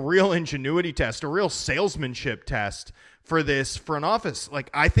 a real ingenuity test, a real salesmanship test for this front office. Like,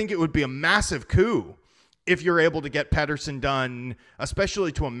 I think it would be a massive coup if you're able to get Pettersson done,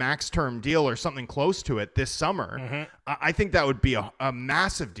 especially to a max term deal or something close to it this summer. Mm-hmm. I think that would be a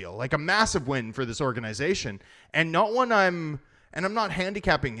massive deal, like a massive win for this organization. And not one I'm not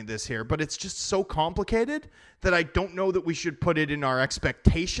handicapping this here, but it's just so complicated that I don't know that we should put it in our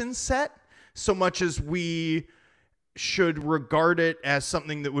expectation set so much as we should regard it as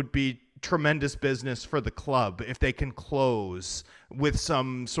something that would be tremendous business for the club if they can close with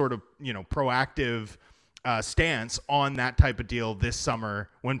some sort of, proactive stance on that type of deal this summer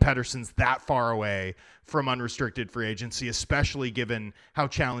when Pettersson's that far away from unrestricted free agency, especially given how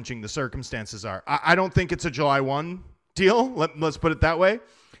challenging the circumstances are. I don't think it's a July 1 deal. Let's put it that way.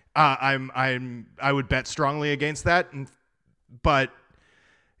 I would bet strongly against that. But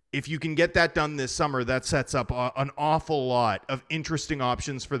if you can get that done this summer, that sets up an awful lot of interesting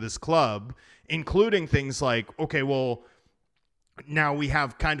options for this club, including things like, okay, well, now we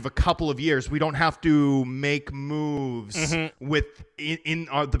have kind of a couple of years. We don't have to make moves with in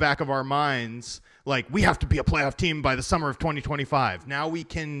the back of our minds. Like, we have to be a playoff team by the summer of 2025. Now we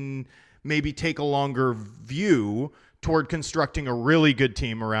can maybe take a longer view toward constructing a really good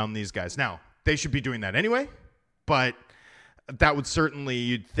team around these guys. Now, they should be doing that anyway, but that would certainly,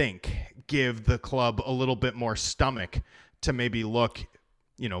 you'd think, give the club a little bit more stomach to maybe look,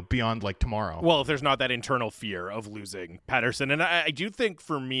 beyond like tomorrow. Well, if there's not that internal fear of losing Pettersson. And I do think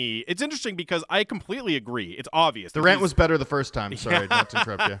for me, it's interesting because I completely agree. It's obvious. The rant was better the first time. Sorry, not to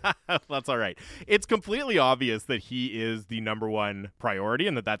interrupt you. That's all right. It's completely obvious that he is the number one priority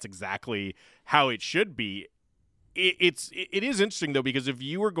and that's exactly how it should be. It is interesting, though, because if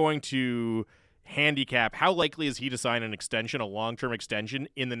you were going to handicap how likely is he to sign an extension, a long-term extension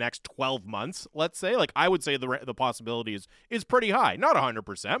in the next 12 months, let's say, like, I would say the possibility is pretty high. Not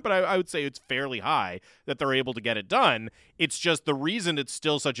 100%, but I would say it's fairly high that they're able to get it done. It's just the reason it's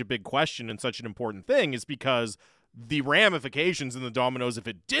still such a big question and such an important thing is because the ramifications and the dominoes if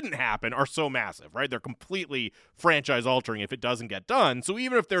it didn't happen are so massive, right? They're completely franchise altering if it doesn't get done. So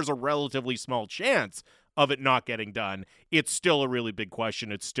even if there's a relatively small chance of it not getting done, it's still a really big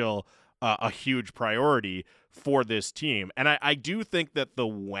question. It's still a huge priority for this team. And I do think that the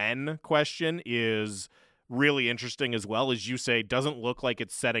when question is really interesting as well. As you say, doesn't look like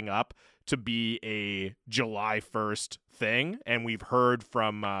it's setting up to be a July 1st thing. And we've heard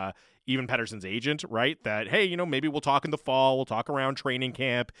from even Pettersson's agent, right, that, hey, maybe we'll talk in the fall, we'll talk around training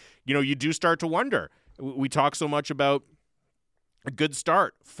camp. You do start to wonder. We talk so much about a good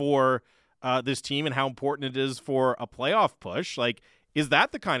start for this team and how important it is for a playoff push. Like, is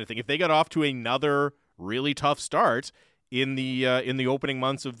that the kind of thing? If they get off to another really tough start in the opening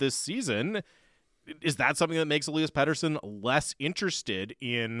months of this season, is that something that makes Elias Pettersson less interested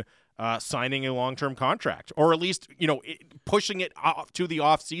in signing a long-term contract, or at least pushing it off to the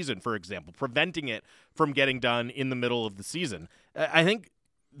off season, for example, preventing it from getting done in the middle of the season? I think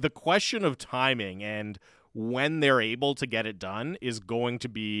the question of timing and when they're able to get it done is going to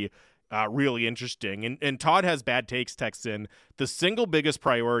be really interesting. And Todd has bad takes texts in. The single biggest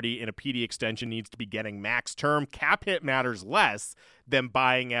priority in a PD extension needs to be getting max term. Cap hit matters less than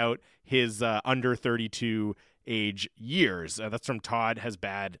buying out his under 32 age years. That's from Todd has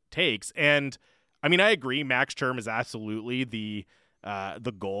bad takes. And I mean, I agree. Max term is absolutely the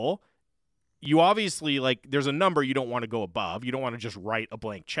goal. You obviously, there's a number you don't want to go above. You don't want to just write a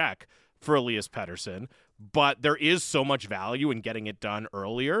blank check for Elias Pettersson, but there is so much value in getting it done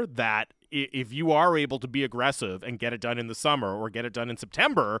earlier that if you are able to be aggressive and get it done in the summer or get it done in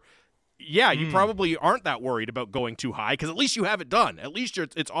September, you probably aren't that worried about going too high, because at least you have it done. At least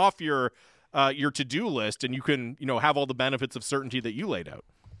it's off your to-do list, and you can have all the benefits of certainty that you laid out.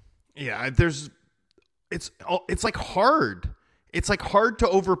 Yeah, it's like hard. It's like hard to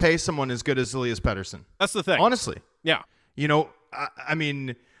overpay someone as good as Elias Pettersson. That's the thing. Honestly. Yeah. I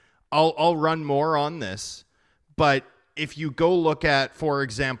mean, I'll run more on this, but if you go look at, for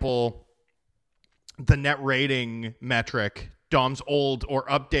example, the net rating metric, Dom's old or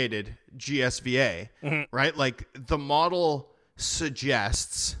updated GSVA, right? Like, the model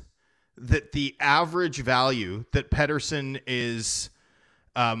suggests that the average value that Pettersson is,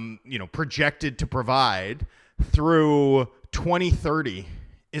 projected to provide through 2030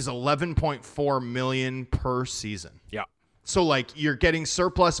 is 11.4 million per season. Yeah. So you're getting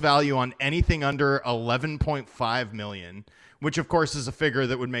surplus value on anything under 11.5 million, which of course is a figure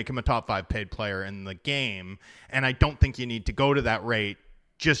that would make him a top 5 paid player in the game. And I don't think you need to go to that rate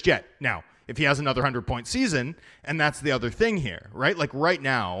just yet. Now, if he has another 100-point season, and that's the other thing here, right? Like, right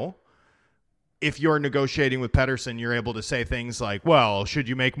now, if you're negotiating with Pettersson, you're able to say things like, well, should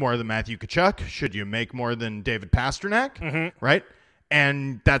you make more than Matthew Tkachuk? Should you make more than David Pastrnak? Right?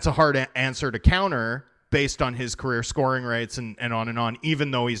 And that's a hard answer to counter based on his career scoring rates and on,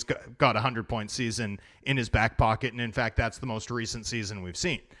 even though he's got a 100-point season in his back pocket. And in fact, that's the most recent season we've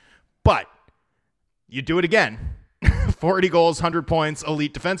seen. But you do it again, 40 goals, 100 points,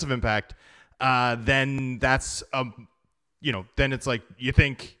 elite defensive impact, then that's, then it's like, you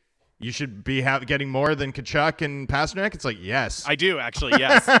think you should be getting more than Tkachuk and Pastrnak? It's like, yes. I do, actually,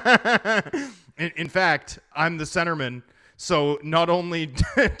 yes. In fact, I'm the centerman. So not only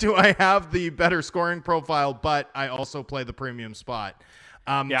do I have the better scoring profile, but I also play the premium spot.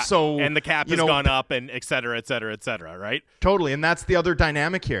 So, and the cap has gone up, and et cetera, et cetera, et cetera, right? Totally. And that's the other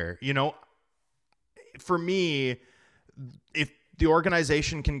dynamic here. For me, if the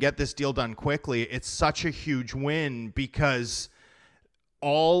organization can get this deal done quickly, it's such a huge win, because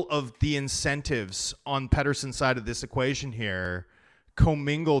all of the incentives on Pettersson's side of this equation here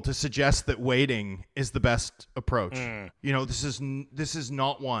commingle to suggest that waiting is the best approach. This is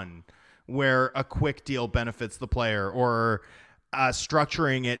not one where a quick deal benefits the player, or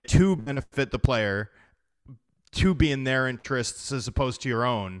structuring it to benefit the player to be in their interests as opposed to your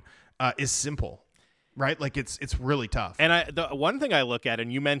own is simple. Right? Like, it's really tough. And the one thing I look at,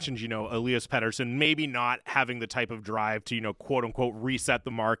 and you mentioned, Elias Pettersson maybe not having the type of drive to, quote unquote, reset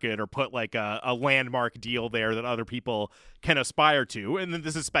the market or put like a landmark deal there that other people can aspire to. And then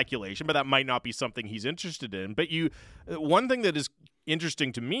this is speculation, but that might not be something he's interested in. But one thing that is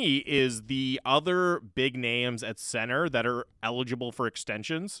interesting to me is the other big names at center that are eligible for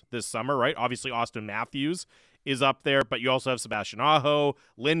extensions this summer, right? Obviously, Austin Matthews is up there, but you also have Sebastian Aho,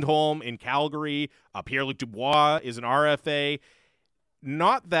 Lindholm in Calgary, Pierre-Luc Dubois is an RFA.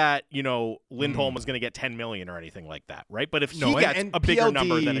 Not that, Lindholm was going to get $10 million or anything like that, right? But if he gets a bigger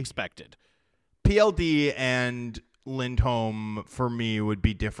number than expected. PLD and Lindholm, for me, would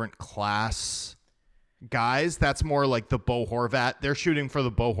be different class guys, that's more like the Bo Horvat. They're shooting for the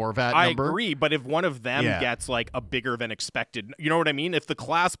Bo Horvat number. I agree, but if one of them gets like a bigger than expected, you know what I mean? If the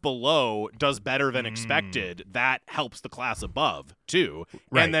class below does better than expected, that helps the class above too.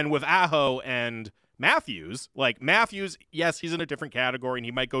 Right. And then with Aho and Matthews, yes, he's in a different category and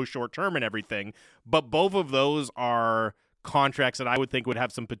he might go short term and everything, but both of those are contracts that I would think would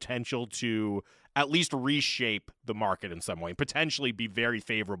have some potential to at least reshape the market in some way, potentially be very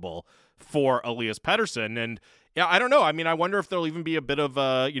favorable for Elias Pettersson. And yeah, I don't know. I mean, I wonder if there'll even be a bit of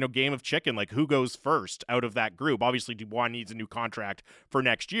a, game of chicken, like who goes first out of that group. Obviously, Dubois needs a new contract for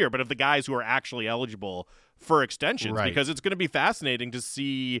next year, but of the guys who are actually eligible for extensions, because it's going to be fascinating to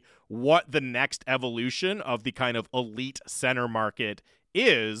see what the next evolution of the kind of elite center market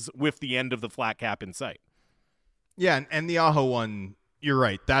is with the end of the flat cap in sight. Yeah, and the Aho one, you're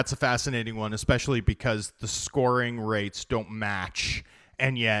right. That's a fascinating one, especially because the scoring rates don't match,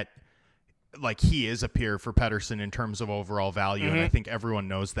 and yet, like, he is a peer for Pettersson in terms of overall value, and I think everyone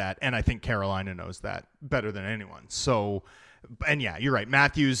knows that, and I think Carolina knows that better than anyone. So, and yeah, you're right.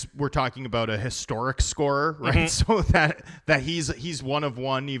 Matthews, we're talking about a historic scorer, right? So that he's one of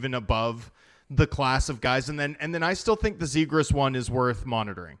one, even above the class of guys, and then I still think the Zegras one is worth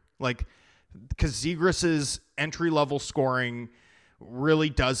monitoring, like, because Zegras' entry-level scoring really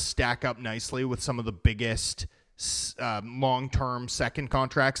does stack up nicely with some of the biggest long-term second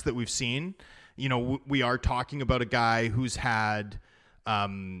contracts that we've seen. We are talking about a guy who's had,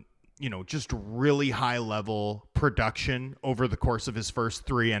 just really high-level production over the course of his first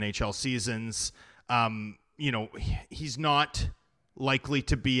 3 NHL seasons. He's not likely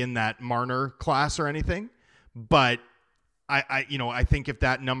to be in that Marner class or anything, but I think if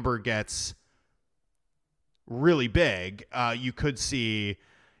that number gets really big, you could see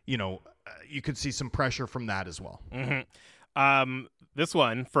some pressure from that as well. This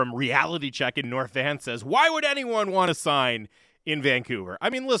one from Reality Check in North Van says, why would anyone want to sign in Vancouver? I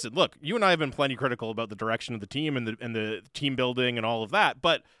mean, listen, look, you and I have been plenty critical about the direction of the team and the team building and all of that,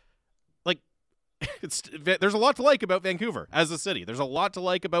 but like, there's a lot to like about Vancouver as a city. There's a lot to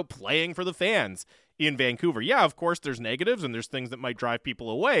like about playing for the fans in Vancouver. Yeah, of course, there's negatives and there's things that might drive people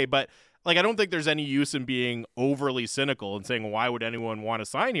away, but like, I don't think there's any use in being overly cynical and saying, why would anyone want to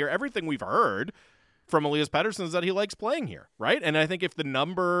sign here? Everything we've heard from Elias Pettersson is that he likes playing here, right? And I think if the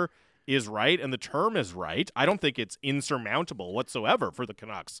number is right and the term is right, I don't think it's insurmountable whatsoever for the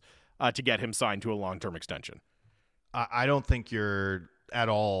Canucks to get him signed to a long-term extension. I don't think you're at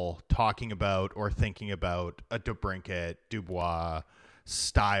all talking about or thinking about a DeBrincat, Dubois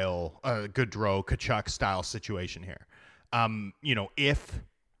style, Gaudreau, Tkachuk style situation here. If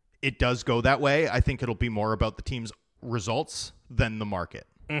it does go that way, I think it'll be more about the team's results than the market.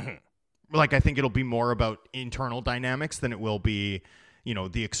 Like, I think it'll be more about internal dynamics than it will be,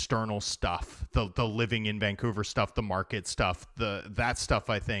 the external stuff, the living in Vancouver stuff, the market stuff, that stuff,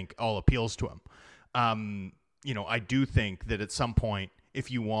 I think all appeals to him. I do think that at some point, if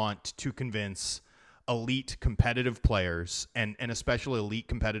you want to convince elite competitive players and especially elite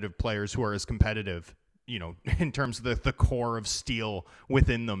competitive players who are as competitive, in terms of the core of steel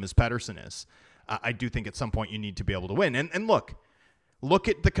within them as Pettersson is, I do think at some point you need to be able to win. And look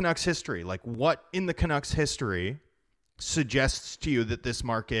at the Canucks history. Like, what in the Canucks history suggests to you that this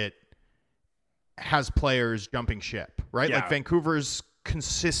market has players jumping ship, right? Yeah. Like, Vancouver's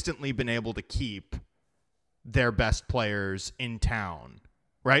consistently been able to keep their best players in town,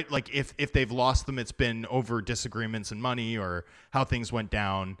 right? Like, if they've lost them, it's been over disagreements and money or how things went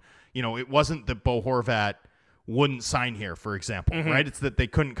down. It wasn't that Bo Horvat wouldn't sign here, for example, right? It's that they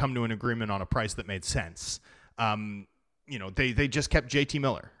couldn't come to an agreement on a price that made sense. They just kept JT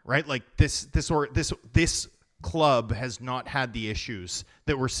Miller, right? Like, this club has not had the issues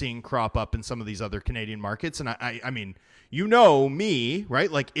that we're seeing crop up in some of these other Canadian markets. And I mean, me,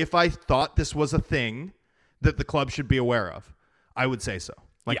 right? Like, if I thought this was a thing that the club should be aware of, I would say so.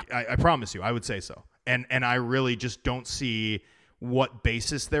 Like, yeah. I promise you, I would say so. And I really just don't see what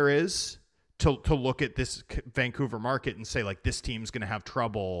basis there is to look at this Vancouver market and say, like, this team's going to have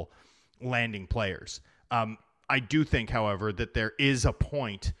trouble landing players. I do think, however, that there is a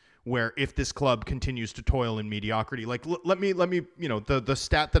point where if this club continues to toil in mediocrity, like, let me, the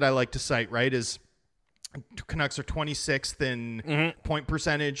stat that I like to cite, right, is Canucks are 26th in point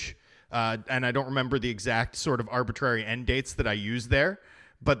percentage. And I don't remember the exact sort of arbitrary end dates that I used there,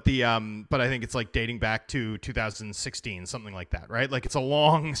 but I think it's like dating back to 2016, something like that, right? Like, it's a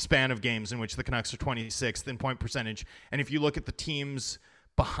long span of games in which the Canucks are 26th in point percentage. And if you look at the teams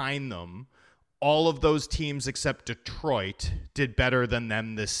behind them, all of those teams except Detroit did better than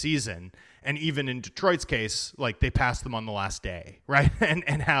them this season. And even in Detroit's case, like, they passed them on the last day, right? And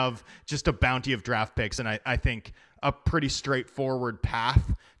have just a bounty of draft picks. And I think a pretty straightforward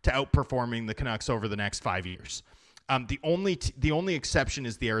path to outperforming the Canucks over the next 5 years. The only exception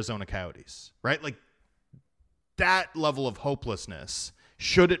is the Arizona Coyotes, right? Like, that level of hopelessness,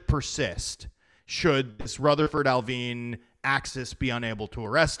 should it persist, should this Rutherford-Alvin axis be unable to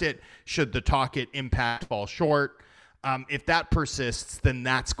arrest it, should the Tocchet impact fall short, if that persists, then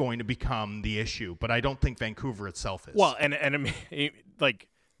that's going to become the issue. But I don't think Vancouver itself is. Well, and I mean, like,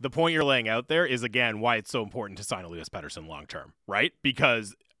 the point you're laying out there is, again, why it's so important to sign Elias Pettersson long term, right?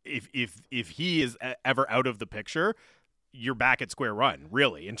 Because if he is ever out of the picture, you're back at square one,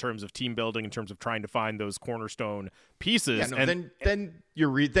 really, in terms of team building, in terms of trying to find those cornerstone pieces. Yeah, no, then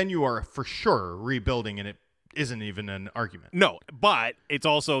you are for sure rebuilding, and it isn't even an argument. No, but it's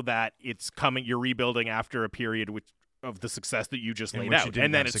also that it's coming. You're rebuilding after a period of the success that you just laid out,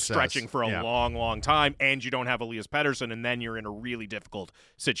 and then it's stretching for a long, long time, and you don't have Elias Pettersson, and then you're in a really difficult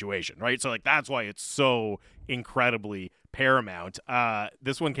situation, right? So, like, that's why it's so incredibly paramount.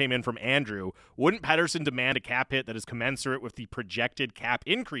 This one came in from Andrew. Wouldn't Pettersson demand a cap hit that is commensurate with the projected cap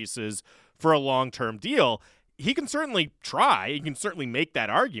increases for a long-term deal? He can certainly try. He can certainly make that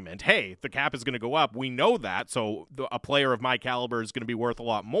argument. Hey, the cap is going to go up. We know that. So a player of my caliber is going to be worth a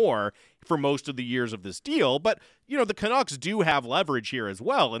lot more for most of the years of this deal. But, you know, the Canucks do have leverage here as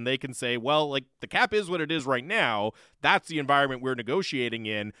well. And they can say, well, like, the cap is what it is right now. That's the environment we're negotiating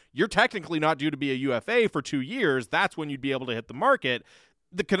in. You're technically not due to be a UFA for 2 years. That's when you'd be able to hit the market.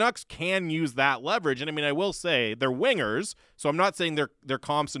 The Canucks can use that leverage. And I mean, I will say they're wingers. So I'm not saying they're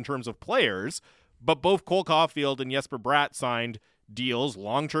comps in terms of players. But both Cole Caulfield and Jesper Bratt signed deals,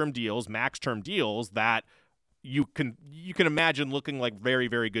 long-term deals, max-term deals that you can imagine looking like very,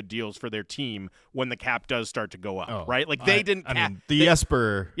 very good deals for their team when the cap does start to go up, right? Like, they didn't. I mean, the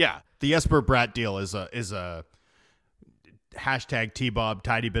Jesper Bratt deal is a hashtag T-Bob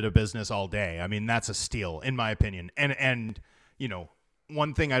tidy bit of business all day. I mean, that's a steal in my opinion. And you know,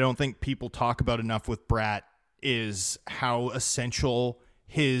 one thing I don't think people talk about enough with Bratt is how essential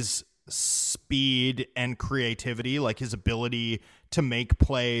his speed and creativity, like his ability to make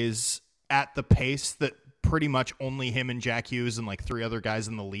plays at the pace that pretty much only him and Jack Hughes and like 3 other guys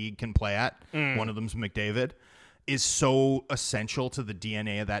in the league can play at. One of them's McDavid, is so essential to the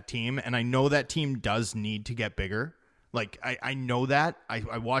DNA of that team. And I know that team does need to get bigger. Like, I know that.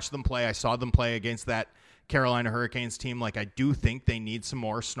 I watched them play. I saw them play against that Carolina Hurricanes team. Like, I do think they need some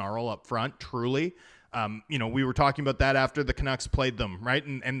more snarl up front, truly. You know, we were talking about that after the Canucks played them, right?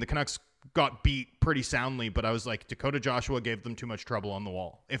 And the Canucks got beat pretty soundly, but I was like, Dakota Joshua gave them too much trouble on the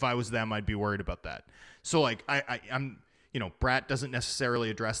wall. If I was them, I'd be worried about that. So, like, I'm, you know, Bratt doesn't necessarily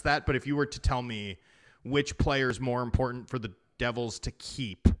address that, but if you were to tell me which player is more important for the Devils to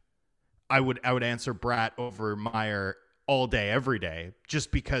keep, I would answer Bratt over Meier all day, every day,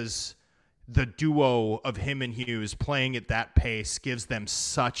 just because the duo of him and Hughes playing at that pace gives them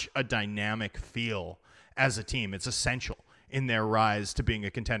such a dynamic feel as a team. It's essential in their rise to being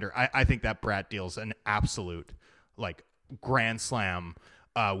a contender. I think that Bratt deal's an absolute, like, grand slam,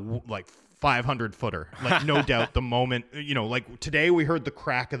 like 500-footer. Like, no doubt the moment, you know, like today we heard the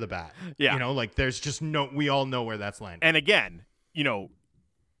crack of the bat. Yeah. You know, like, there's just we all know where that's landing. And again, you know,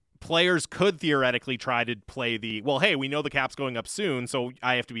 players could theoretically try to play the, well, hey, we know the cap's going up soon, so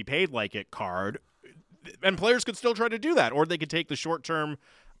I have to be paid like it card. And players could still try to do that, or they could take the short-term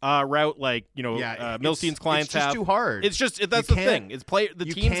route, like, you know, Milstein's clients have. It's just too hard. It's just, that's the thing. It's the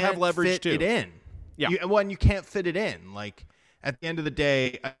teams have leverage too. You can't fit it in. Yeah. You can't fit it in. Like, at the end of the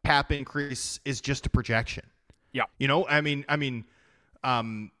day, a cap increase is just a projection. Yeah. You know, I mean,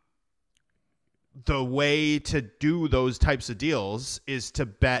 the way to do those types of deals is to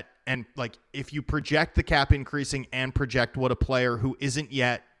bet, and, like, if you project the cap increasing and project what a player who isn't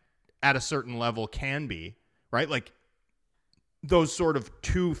yet at a certain level can be, right? Like, those sort of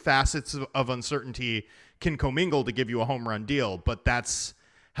two facets of uncertainty can commingle to give you a home run deal, but that's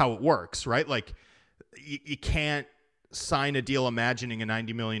how it works, right? Like, you can't sign a deal imagining a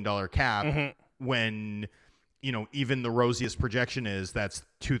 $90 million cap when, you know, even the rosiest projection is that's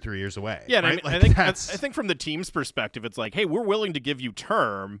 2-3 years away. Yeah, right? I mean, I think from the team's perspective, it's like, hey, we're willing to give you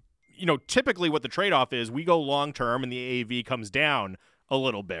term. You know, typically what the trade-off is, we go long term and the AAV comes down a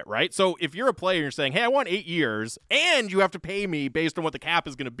little bit, right? So if you're a player, you're saying, hey, I want 8 years, and you have to pay me based on what the cap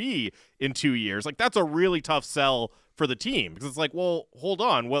is going to be in 2 years. Like, that's a really tough sell for the team, because it's like, well, hold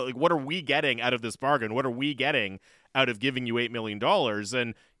on. Well, like, what are we getting out of this bargain? What are we getting out of giving you $8 million?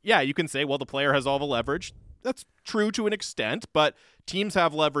 And yeah, you can say, well, the player has all the leverage. that's true to an extent, but teams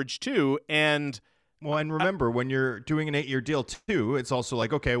have leverage too, and well, and remember, when you're doing an 8-year deal too, it's also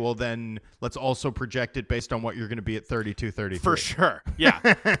like, okay, well then let's also project it based on what you're going to be at 32, 33. For sure. Yeah.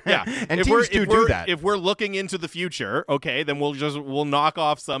 Yeah. And teams do that. If we're looking into the future, okay, then we'll knock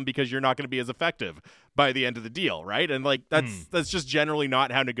off some because you're not going to be as effective by the end of the deal, right? And like that's just generally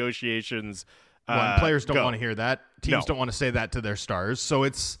not how negotiations and players don't go. want to hear that. Teams don't want to say that to their stars. So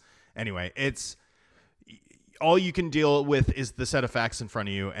it's all you can deal with is the set of facts in front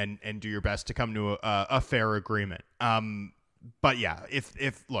of you and do your best to come to a fair agreement. But yeah,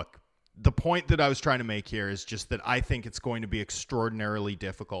 if look, the point that I was trying to make here is just that I think it's going to be extraordinarily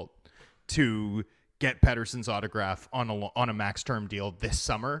difficult to get Pettersson's autograph on a max term deal this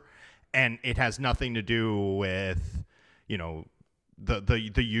summer, and it has nothing to do with, you know,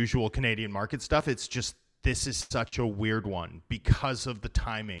 the usual Canadian market stuff. It's just this is such a weird one because of the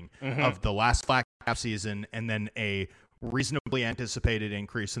timing of the last flat cap season and then a reasonably anticipated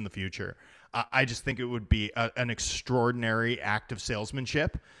increase in the future. I just think it would be an extraordinary act of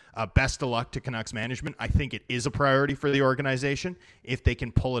salesmanship. Best of luck to Canucks management. I think it is a priority for the organization. If they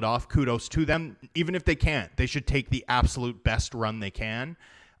can pull it off, kudos to them. Even if they can't, they should take the absolute best run they can.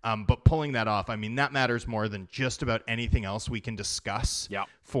 But pulling that off, I mean, that matters more than just about anything else we can discuss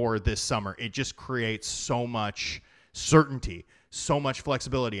for this summer. It just creates so much certainty, so much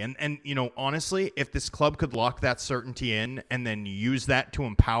flexibility. And you know, honestly, if this club could lock that certainty in and then use that to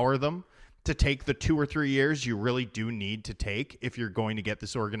empower them to take the 2 or 3 years you really do need to take if you're going to get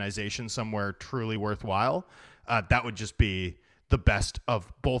this organization somewhere truly worthwhile, that would just be the best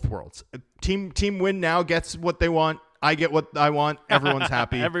of both worlds. Team win now gets what they want. I get what I want. Everyone's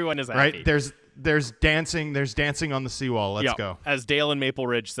happy. Everyone is happy. Right? There's dancing on the seawall. Let's go. As Dale in Maple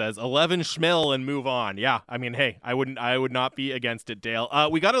Ridge says, 11 schmill and move on. Yeah. I mean, hey, I would not be against it, Dale.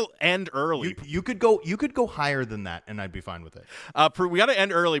 We got to end early. You could go higher than that and I'd be fine with it. We got to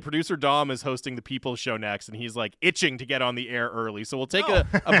end early. Producer Dom is hosting the People Show next and he's like itching to get on the air early. So we'll take a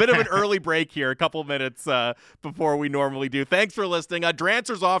bit of an early break here, a couple minutes before we normally do. Thanks for listening.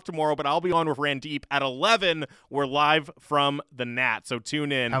 Drancer's off tomorrow, but I'll be on with Randeep at 11. We're live from the Nat. So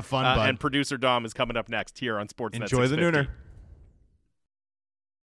tune in. Have fun, bud. And producer Dom is coming up next here on Sportsnet. Enjoy the 650. nooner.